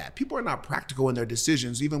mindful of that. People are not practical in their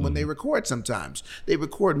decisions, even when they record sometimes. They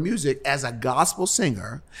record music as a gospel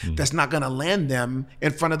singer that's not going to land them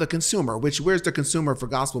in front of the consumer, where's the consumer for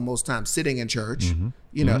gospel most times? Sitting in church.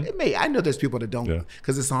 I know there's people that don't,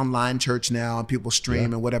 because it's online church now and people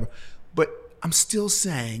stream and whatever. But I'm still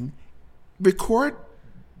saying, record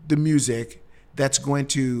the music that's going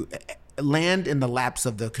to land in the laps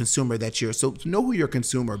of the consumer so know who your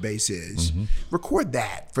consumer base is. Record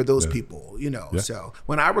that for those people, So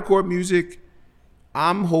when I record music,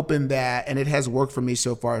 I'm hoping that, and it has worked for me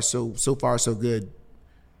so far so good,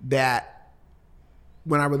 that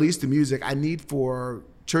when I release the music, I need for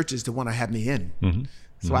churches to want to have me in.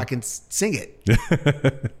 So I can sing it.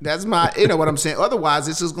 That's my, what I'm saying? Otherwise,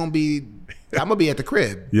 this is going to be, I'm going to be at the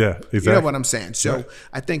crib. Yeah, exactly. You know what I'm saying? So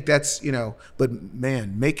I think that's, but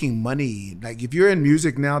man, making money, like if you're in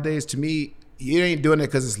music nowadays, to me, you ain't doing it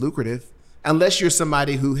because it's lucrative, unless you're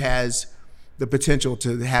somebody who has the potential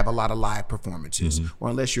to have a lot of live performances, or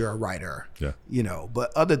unless you're a writer,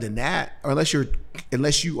 but other than that, or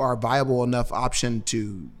unless you are a viable enough option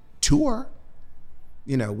to tour,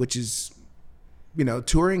 which is,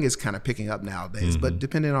 touring is kind of picking up nowadays, but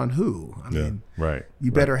depending on who.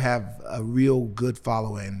 You better have a real good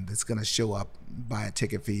following that's going to show up, buy a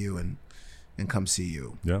ticket for you, and and come see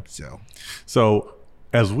you. Yeah. So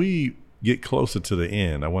as we get closer to the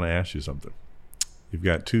end, I want to ask you something. You've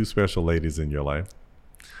got two special ladies in your life.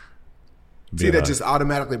 See, that just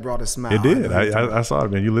automatically brought a smile. It did. I saw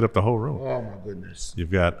it, man. You lit up the whole room. Oh, my goodness.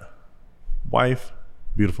 You've got wife,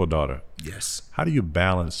 beautiful daughter. Yes. How do you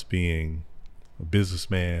balance being a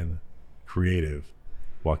businessman, creative,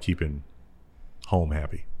 while keeping home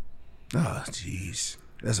happy? Oh, geez.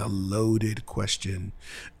 That's a loaded question.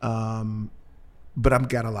 But I've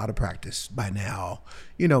got a lot of practice by now.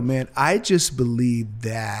 You know, man, I just believe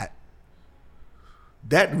that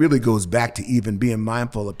really goes back to even being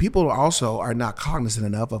mindful of people also are not cognizant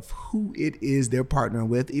enough of who it is they're partnering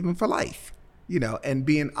with, even for life, you know, and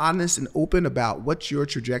being honest and open about what your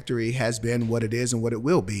trajectory has been, what it is and what it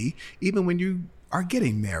will be, even when you are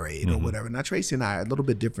getting married or whatever. Now, Tracy and I are a little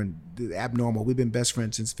bit different, abnormal. We've been best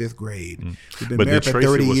friends since 5th grade. We've been married for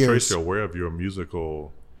 30 years. Was Tracy aware of your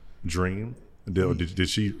musical dream? Did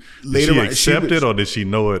she accept it, or did she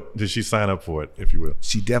know it? Did she sign up for it, if you will?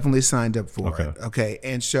 She definitely signed up for it. Okay.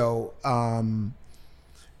 And so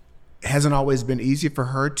hasn't always been easy for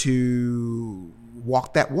her to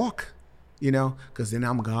walk that walk, you know, because then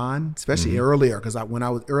I'm gone, especially earlier, because when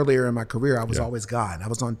I was earlier in my career, I was always gone. I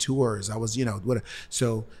was on tours. I was, you know, whatever.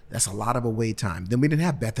 So that's a lot of away time. Then we didn't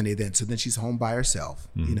have Bethany then. So then she's home by herself,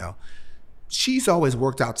 you know. She's always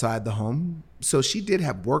worked outside the home. So she did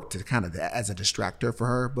have work to kind of as a distractor for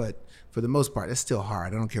her, but for the most part, it's still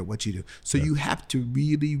hard. I don't care what you do. So you have to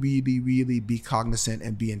really, really, really be cognizant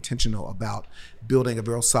and be intentional about building a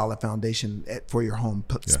real solid foundation for your home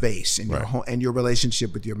space and your home and your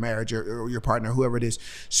relationship with your marriage or your partner, whoever it is.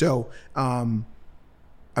 So, I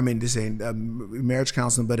mean, this ain't marriage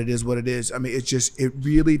counseling, but it is what it is. I mean, it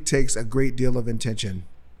really takes a great deal of intention.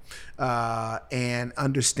 And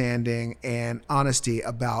understanding and honesty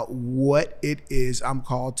about what it is I'm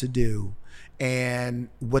called to do and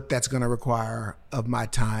what that's going to require of my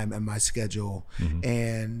time and my schedule.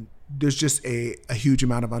 And there's just a huge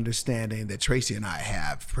amount of understanding that Tracy and I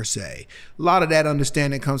have, per se. A lot of that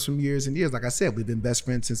understanding comes from years and years. Like I said, we've been best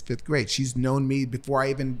friends since 5th grade. She's known me before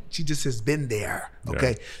she just has been there,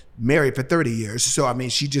 okay? Yeah. Married for 30 years. So, I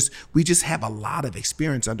mean, we just have a lot of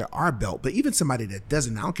experience under our belt. But even somebody that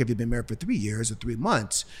doesn't, I don't care if you've been married for 3 years or 3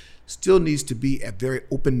 months, still needs to be a very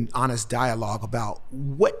open, honest dialogue about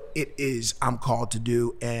what it is I'm called to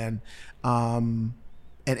do. And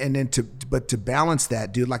then to balance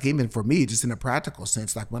that, dude, like even for me, just in a practical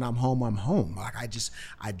sense, like when I'm home, I'm home. Like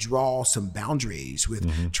I draw some boundaries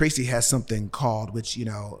with Tracy has something called, which, you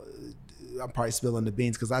know, I'm probably spilling the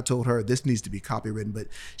beans because I told her this needs to be copywritten, but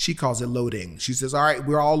she calls it loading. She says, all right,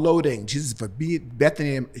 we're all loading. She says, for me,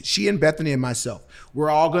 Bethany, she and Bethany and myself, we're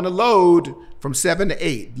all going to load from 7 to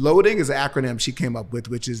 8. Loading is an acronym she came up with,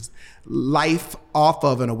 which is life off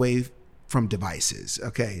of and away from devices.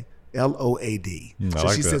 Okay. LOAD. So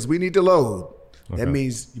she says, we need to load. Okay. That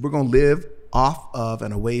means we're going to live off of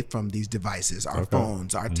and away from these devices, our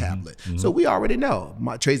phones, our tablet. So we already know.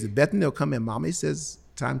 Tracy, Bethany will come in. Mommy says,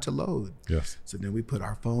 time to load. Yes. So then we put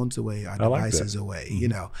our phones away, our devices away, you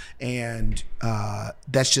know, and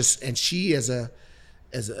that's just, and she as a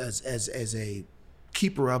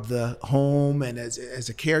keeper of the home and as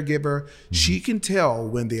a caregiver, she can tell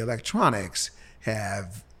when the electronics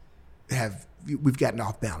we've gotten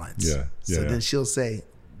off balance. So then she'll say,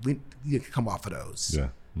 you can come off of those.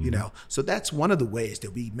 You know, so that's one of the ways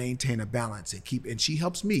that we maintain a balance and she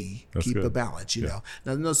helps me keep a balance, you know.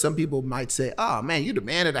 Now, I know some people might say, oh man, you're the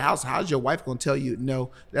man of the house. How's your wife going to tell you?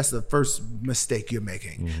 No, that's the first mistake you're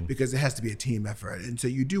making because it has to be a team effort. And so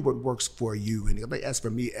you do what works for you. And as for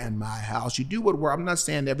me and my house, you do what works. I'm not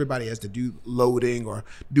saying everybody has to do loading or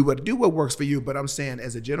do what works for you, but I'm saying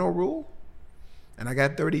as a general rule, and I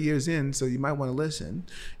got 30 years in, so you might want to listen,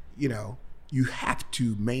 you know, you have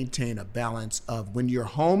to maintain a balance of when you're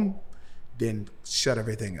home, then shut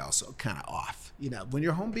everything else kind of off. You know, when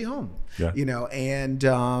you're home, be home. You know, and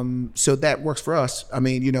so that works for us. I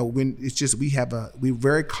mean, you know, when it's just we're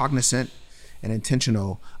very cognizant and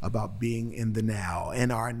intentional about being in the now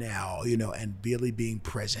and our now, you know, and really being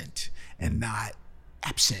present and not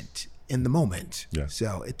absent in the moment.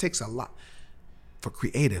 So it takes a lot for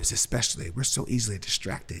creatives, especially. We're so easily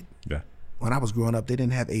distracted. When I was growing up, they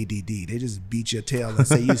didn't have ADD. They just beat your tail and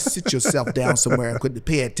say, you sit yourself down somewhere and couldn't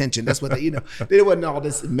pay attention. That's what you know, there wasn't all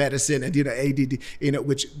this medicine and, you know, ADD, you know,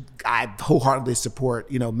 which I wholeheartedly support,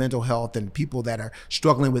 you know, mental health and people that are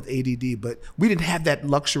struggling with ADD, but we didn't have that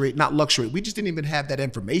luxury, we just didn't even have that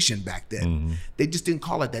information back then. They just didn't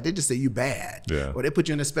call it that. They just say you bad or they put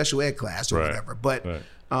you in a special ed class or whatever. But,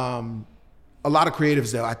 A lot of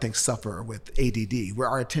creatives, though, I think suffer with ADD, where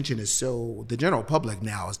our attention is the general public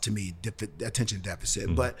now is, to me, attention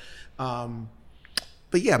deficit. But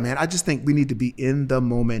yeah, man, I just think we need to be in the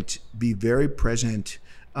moment, be very present.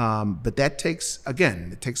 But that takes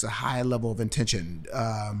a high level of intention.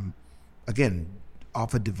 Again,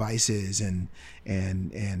 off of devices and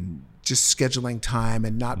just scheduling time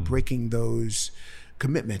and not breaking those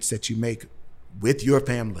commitments that you make with your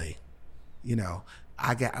family. You know,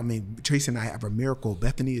 Tracy and I have a miracle.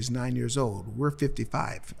 Bethany is 9 years old. We're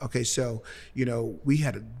 55. Okay, so, you know,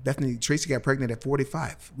 Tracy got pregnant at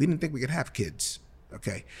 45. We didn't think we could have kids.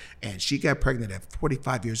 Okay, and she got pregnant at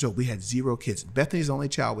 45 years old. We had 0 kids. Bethany's the only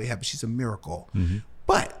child we have, but she's a miracle.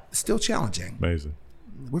 But still challenging. Amazing.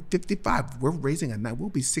 We're 55. We're we'll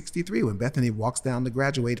be 63 when Bethany walks down to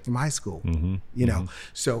graduate from high school. You know,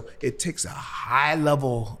 so it takes a high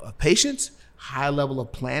level of patience, high level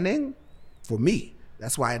of planning for me.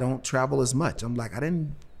 That's why I don't travel as much. I'm like, I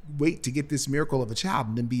didn't wait to get this miracle of a child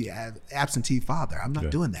and then be an absentee father. I'm not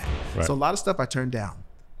doing that. Right. So a lot of stuff I turn down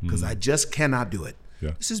because I just cannot do it.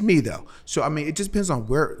 Yeah. This is me though. So, I mean, it just depends on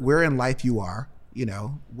where in life you are, you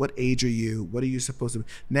know, what age are you? What are you supposed to be?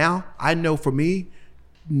 Now, I know for me,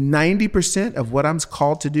 90% of what I'm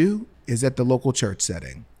called to do is at the local church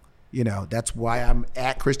setting. You know, that's why I'm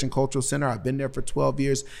at Christian Cultural Center. I've been there for 12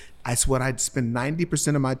 years. That's what I'd spend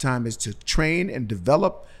 90% of my time is to train and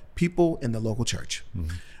develop people in the local church.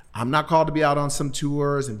 I'm not called to be out on some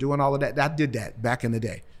tours and doing all of that. I did that back in the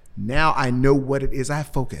day. Now I know what it is. I have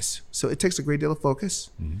focus. So it takes a great deal of focus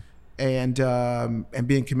and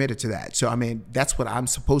being committed to that. So, I mean, that's what I'm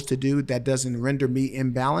supposed to do. That doesn't render me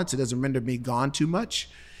imbalanced. It doesn't render me gone too much.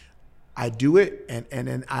 I do it, and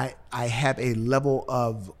then I have a level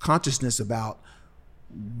of consciousness about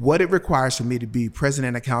what it requires for me to be present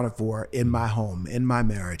and accounted for in my home, in my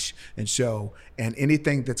marriage. And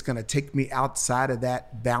anything that's going to take me outside of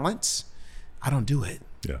that balance, I don't do it.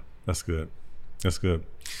 Yeah, that's good. That's good.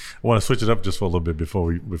 I want to switch it up just for a little bit before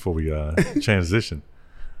we transition.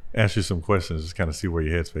 Ask you some questions, just kind of see where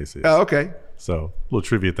your headspace is. Oh, okay. So, a little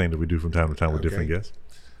trivia thing that we do from time to time with different guests.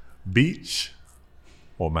 Beach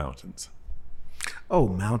or mountains? Oh,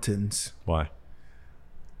 mountains. Why?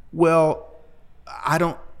 Well, I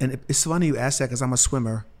don't, and it's funny you ask that because I'm a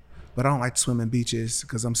swimmer, but I don't like to swim in beaches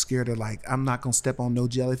because I'm scared of I'm not going to step on no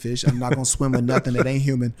jellyfish. I'm not going to swim with nothing that ain't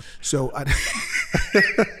human. So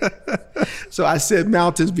I said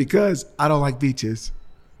mountains because I don't like beaches.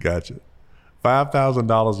 Gotcha.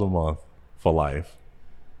 $5,000 a month for life,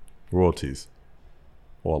 royalties,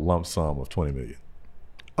 or a lump sum of $20 million?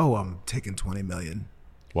 Oh, I'm taking $20 million.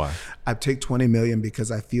 Why? I take $20 million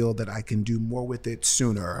because I feel that I can do more with it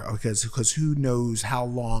sooner. Because who knows how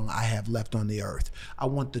long I have left on the earth. I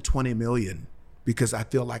want the $20 million because I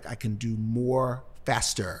feel like I can do more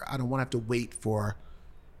faster. I don't want to have to wait for,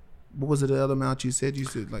 what was it, the other amount you said? You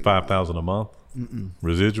said like $5,000 a month.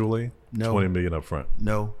 Residually. No. $20 million up front.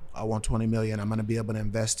 No, I want $20 million. I'm going to be able to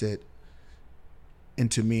invest it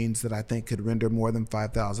into means that I think could render more than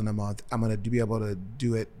 $5,000 a month. I'm going to be able to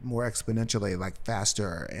do it more exponentially, like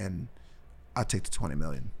faster, and I'll take the $20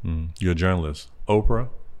 million. You're a journalist. Oprah,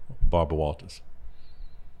 Barbara Walters.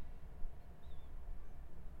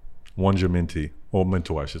 One's your mentee, or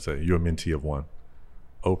mentor, I should say. You're a mentee of one.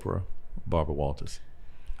 Oprah, Barbara Walters.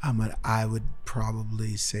 I would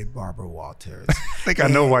probably say Barbara Walters. I think I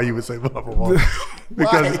know why you would say Barbara Walters.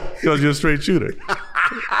 because you're a straight shooter.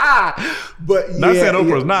 But not saying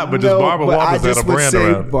Oprah's not, but just Barbara Walters had a brand around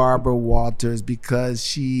it. I would say Barbara Walters because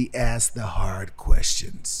she asked the hard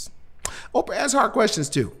questions. Oprah asks hard questions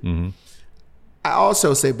too. I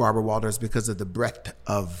also say Barbara Walters because of the breadth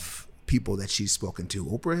of people that she's spoken to.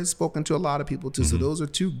 Oprah has spoken to a lot of people too, so those are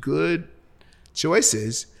two good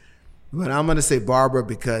choices. But I'm going to say Barbara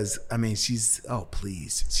because, I mean, she's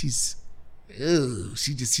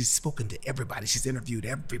spoken to everybody. She's interviewed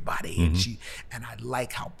everybody. And I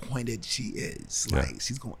like how pointed she is. Like,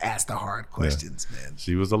 she's going to ask the hard questions, man.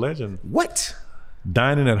 She was a legend. What?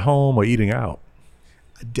 Dining at home or eating out?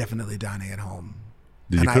 Definitely dining at home.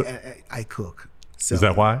 Did you cook? I cook. So, is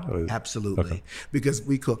that why? Absolutely. Okay. Because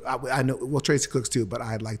we cook. I know, well, Tracy cooks too, but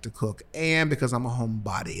I like to cook. And because I'm a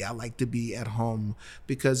homebody, I like to be at home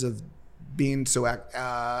because of being so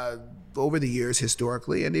over the years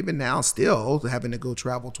historically, and even now still having to go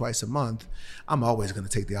travel twice a month, I'm always going to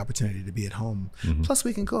take the opportunity to be at home. Plus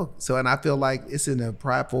we can cook. So, and I feel like it's in a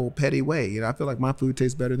prideful, petty way. You know, I feel like my food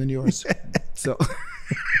tastes better than yours. So,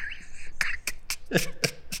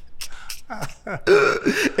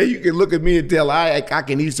 and you can look at me and tell I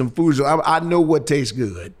can eat some food. So I know what tastes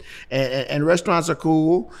good. And restaurants are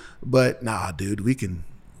cool, but nah, dude, we can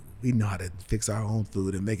we know how to fix our own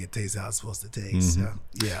food and make it taste how it's supposed to taste. So,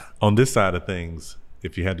 yeah. On this side of things,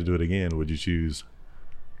 if you had to do it again, would you choose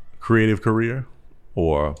creative career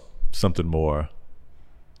or something more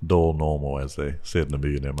dull normal, as they said in the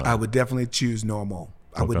Millionaire Mind? I would definitely choose normal.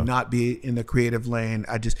 I would not be in the creative lane.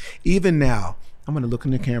 Even now, I'm going to look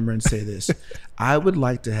in the camera and say this. I would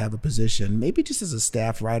like to have a position, maybe just as a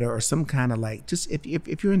staff writer or some kind of like, just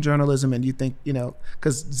if you're in journalism and you think,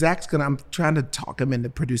 because Zach's I'm trying to talk him into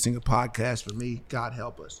producing a podcast for me. God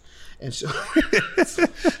help us. And so,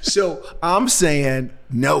 so I'm saying,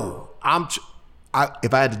 no,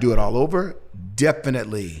 if I had to do it all over,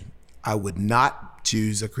 definitely I would not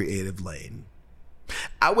choose a creative lane.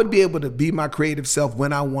 I would be able to be my creative self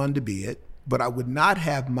when I wanted to be it, but I would not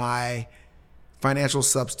have my financial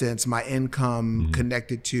substance, my income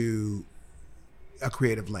connected to a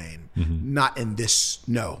creative lane. Not in this.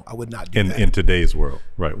 No, I would not do that. In today's world,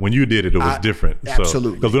 right? When you did it, it was different.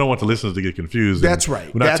 Absolutely. Because we don't want the listeners to get confused. That's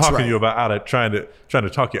right. We're not talking you about trying to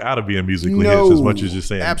talk you out of being musically hits as much as you're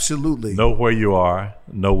saying. Absolutely. Know where you are.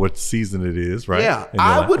 Know what season it is, right? Yeah,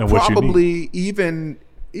 I would probably even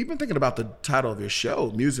thinking about the title of your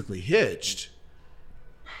show, Musically Hitched.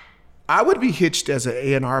 I would be hitched as an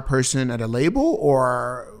A&R person at a label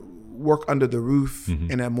or work under the roof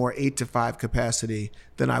in a more 8 to 5 capacity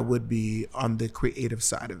than I would be on the creative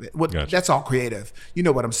side of it. Gotcha. That's all creative. You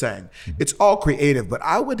know what I'm saying? It's all creative, but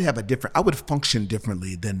I would function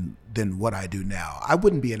differently than what I do now. I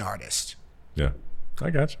wouldn't be an artist. Yeah, I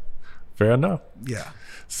got you. Fair enough. Yeah.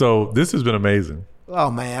 So this has been amazing.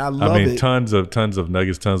 Oh man, I love it. Tons of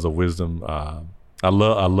nuggets, tons of wisdom. I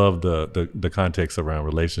love the context around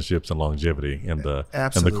relationships and longevity and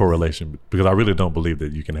the correlation, because I really don't believe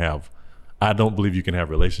that you can have. I don't believe you can have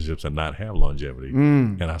relationships and not have longevity,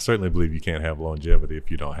 and I certainly believe you can't have longevity if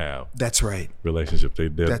you don't have. That's right. Relationships.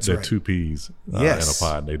 They're right. two peas in a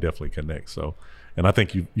pod. They definitely connect. So, and I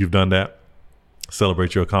think you've done that.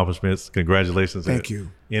 Celebrate your accomplishments. Congratulations. Thank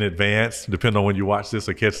you in advance. Depending on when you watch this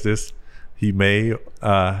or catch this, he may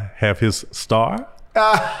have his star.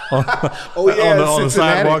 On the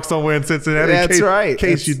sidewalk somewhere in Cincinnati. In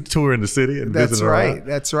case you tour in the city and visit around.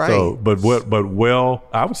 That's right. So, but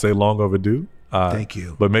I would say long overdue. Thank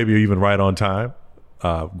you. But maybe even right on time.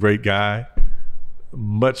 Great guy.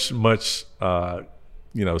 Much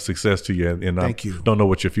success to you. And Thank you. Don't know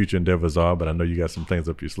what your future endeavors are, but I know you got some things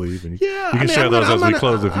up your sleeve, and you can share those as we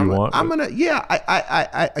close if you want.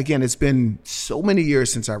 I again, it's been so many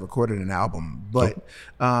years since I recorded an album, but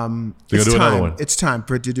it's time. It's time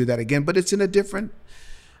for it to do that again, but it's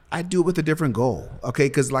I do it with a different goal, okay?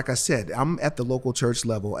 Because like I said, I'm at the local church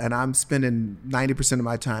level, and I'm spending 90% of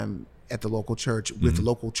my time at the local church with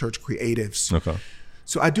local church creatives. Okay.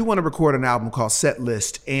 So I do want to record an album called Set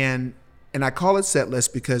List, and I call it Set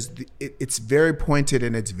List because it's very pointed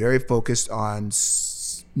and it's very focused on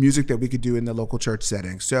music that we could do in the local church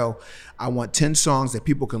setting. So I want 10 songs that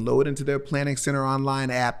people can load into their Planning Center online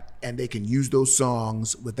app, and they can use those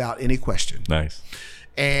songs without any question. Nice.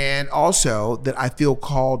 And also that I feel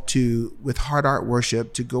called to, with HeartArt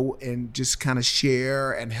Worship, to go and just kind of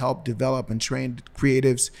share and help develop and train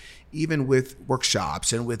creatives, even with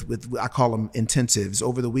workshops and with I call them intensives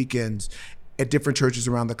over the weekends at different churches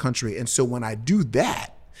around the country. And so when I do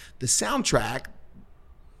that, the soundtrack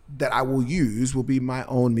that I will use will be my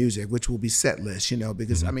own music, which will be Set List,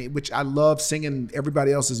 because which I love singing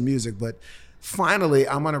everybody else's music, but finally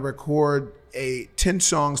I'm going to record 10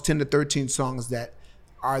 to 13 songs that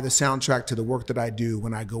are the soundtrack to the work that I do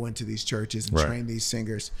when I go into these churches and train these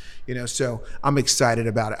singers, so I'm excited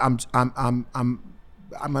about it.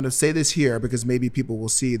 I'm going to say this here because maybe people will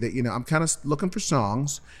see that, I'm kind of looking for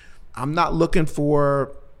songs. I'm not looking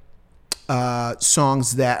for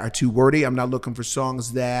songs that are too wordy. I'm not looking for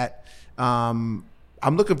songs that I'm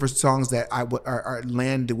looking for songs that are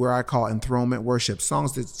land where I call enthronement worship,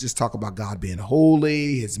 songs that just talk about God being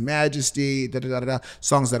holy, His majesty,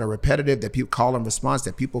 songs that are repetitive, that people call and response,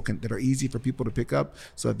 that are easy for people to pick up.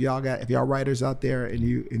 So if y'all writers out there and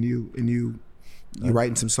you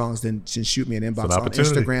writing some songs, then shoot me an inbox on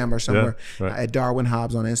Instagram or somewhere at Darwin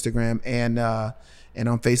Hobbs on Instagram and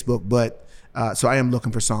on Facebook. But so I am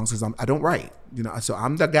looking for songs because I don't write, so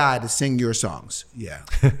I'm the guy to sing your songs. Yeah.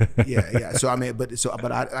 So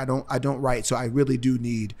I don't write. So I really do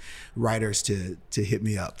need writers to hit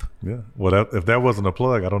me up. Yeah. Well, if that wasn't a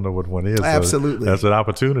plug, I don't know what one is. Absolutely. So that's an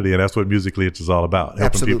opportunity, and that's what Musically Hitched is all about. Helping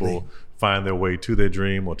Absolutely. People find their way to their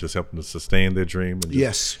dream, or just helping to sustain their dream. And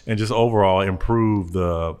yes. And just overall improve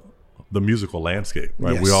the the musical landscape,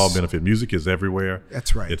 right? Yes. We all benefit. Music is everywhere.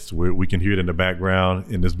 That's right. It's we can hear it in the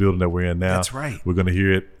background in this building that we're in now. That's right. We're going to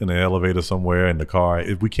hear it in an elevator somewhere, in the car.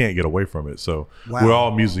 We can't get away from it. So Wow. we're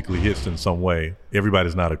all musically hitched in some way.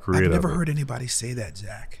 Everybody's not a creator. I've never heard anybody say that,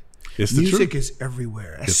 Zach. It's the Music truth. is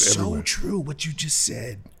everywhere. That's It's so everywhere. true. What you just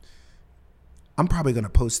said. I'm probably going to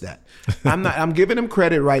post that. I'm giving him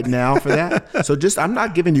credit right now for that. So I'm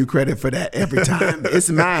not giving you credit for that every time. It's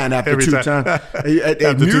mine after Every two time. times.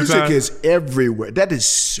 After two Music times. is everywhere. That is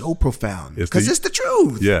so profound because it's the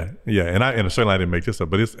truth. Yeah, yeah, and certainly I didn't make this up,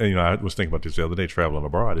 but it's, and, I was thinking about this the other day traveling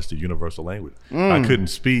abroad. It's the universal language. I couldn't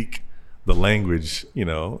speak the language,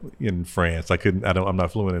 in France. I'm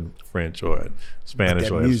not fluent in French or Spanish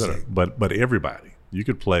or et cetera. But everybody, you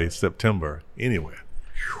could play September anywhere,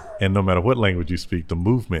 and no matter what language you speak, the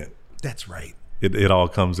movement. That's right. It all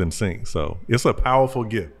comes in sync. So it's a powerful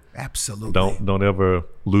gift. Absolutely. Don't ever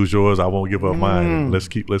lose yours. I won't give up mine. Let's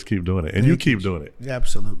keep doing it, and you keep doing it.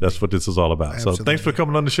 Absolutely. That's what this is all about. Absolutely. So thanks for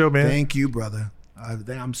coming on the show, man. Thank you, brother.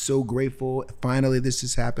 I'm so grateful. Finally, this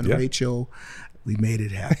has happened. Yeah. Rachel, we made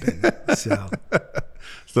it happen.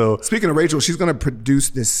 So speaking of Rachel, she's going to produce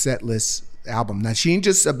this set list album. Now, she ain't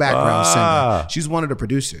just a background singer. She's one of the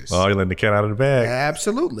producers. oh, you're letting the cat out of the bag.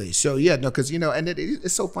 Absolutely. So yeah, no, because and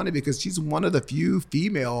it's so funny because she's one of the few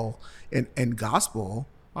female in gospel.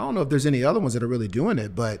 I don't know if there's any other ones that are really doing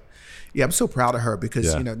it, but yeah, I'm so proud of her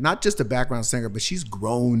because not just a background singer, but she's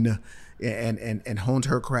grown and honed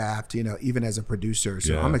her craft, even as a producer.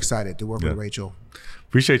 So I'm excited to work with Rachel.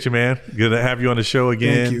 Appreciate you, man. Good to have you on the show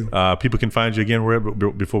again. Thank you. People can find you again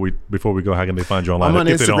before we go. How can they find you online? I'm on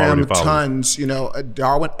if they don't already Instagram follow tons,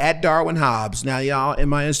 at Darwin Hobbs. Now, y'all, in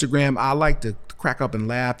my Instagram, I like to crack up and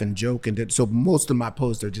laugh and joke, and so most of my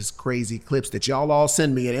posts are just crazy clips that y'all all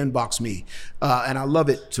send me and inbox me, and I love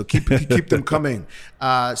it. So keep them coming.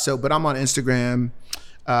 But I'm on Instagram,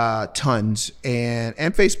 tons, and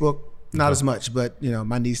Facebook. Not as much, but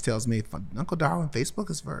my niece tells me, Uncle Darwin, Facebook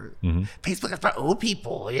is for old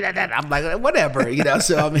people. I'm like, whatever,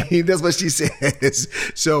 So I mean, that's what she says.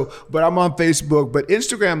 So, but I'm on Facebook, but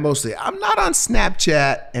Instagram mostly. I'm not on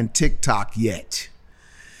Snapchat and TikTok yet.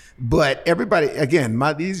 But everybody, again,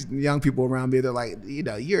 these young people around me, they're like, you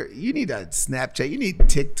need a Snapchat, you need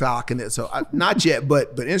TikTok, and so not yet,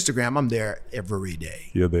 but Instagram, I'm there every day.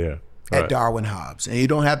 You're there. At Darwin Hobbs, and you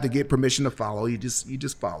don't have to get permission to follow. You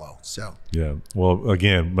just follow. So yeah. Well,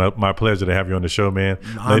 again, my pleasure to have you on the show, man.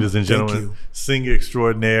 Ladies and gentlemen, singer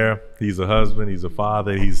extraordinaire. He's a husband. He's a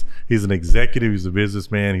father. He's an executive. He's a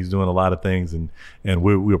businessman. He's doing a lot of things, and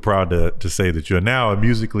we're proud to say that you're now a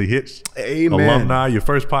Musically Hitched alumni. Your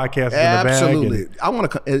first podcast is in the bag. Absolutely. I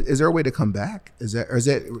want to. Is there a way to come back? Is that?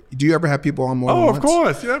 Do you ever have people on more? Oh, than of once?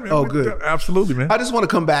 course. Yeah. Man, Good. Absolutely, man. I just want to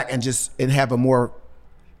come back and have a more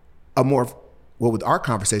with our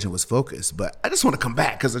conversation was focused, but I just want to come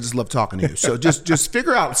back because I just love talking to you. So just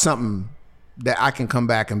figure out something that I can come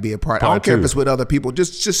back and be a part. I don't care if it's with other people.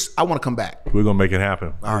 Just I want to come back. We're gonna make it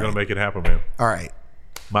happen. We're gonna make it happen, man. All right.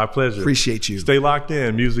 My pleasure. Appreciate you. Stay locked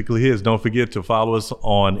in. Musically His. Don't forget to follow us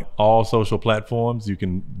on all social platforms. You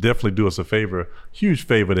can definitely do us a favor, huge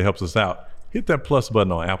favor that helps us out. Hit that plus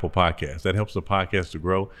button on Apple Podcasts. That helps the podcast to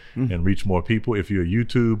grow and reach more people. If you're a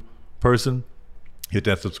YouTube person, hit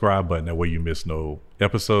that subscribe button. That way you miss no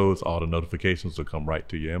episodes. All the notifications will come right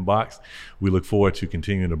to your inbox. We look forward to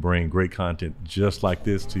continuing to bring great content just like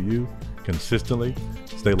this to you consistently.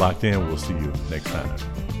 Stay locked in. We'll see you next time.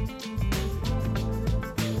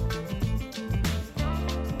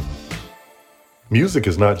 Music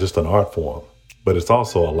is not just an art form, but it's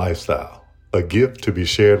also a lifestyle, a gift to be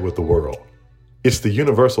shared with the world. It's the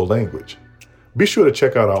universal language. Be sure to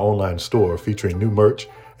check out our online store featuring new merch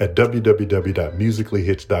at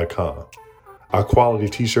www.musicallyhitch.com. Our quality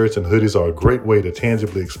t-shirts and hoodies are a great way to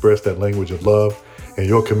tangibly express that language of love and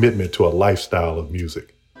your commitment to a lifestyle of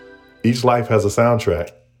music. Each life has a soundtrack.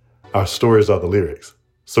 Our stories are the lyrics.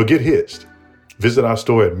 So get hitched. Visit our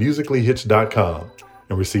store at musicallyhitch.com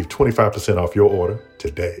and receive 25% off your order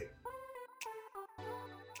today.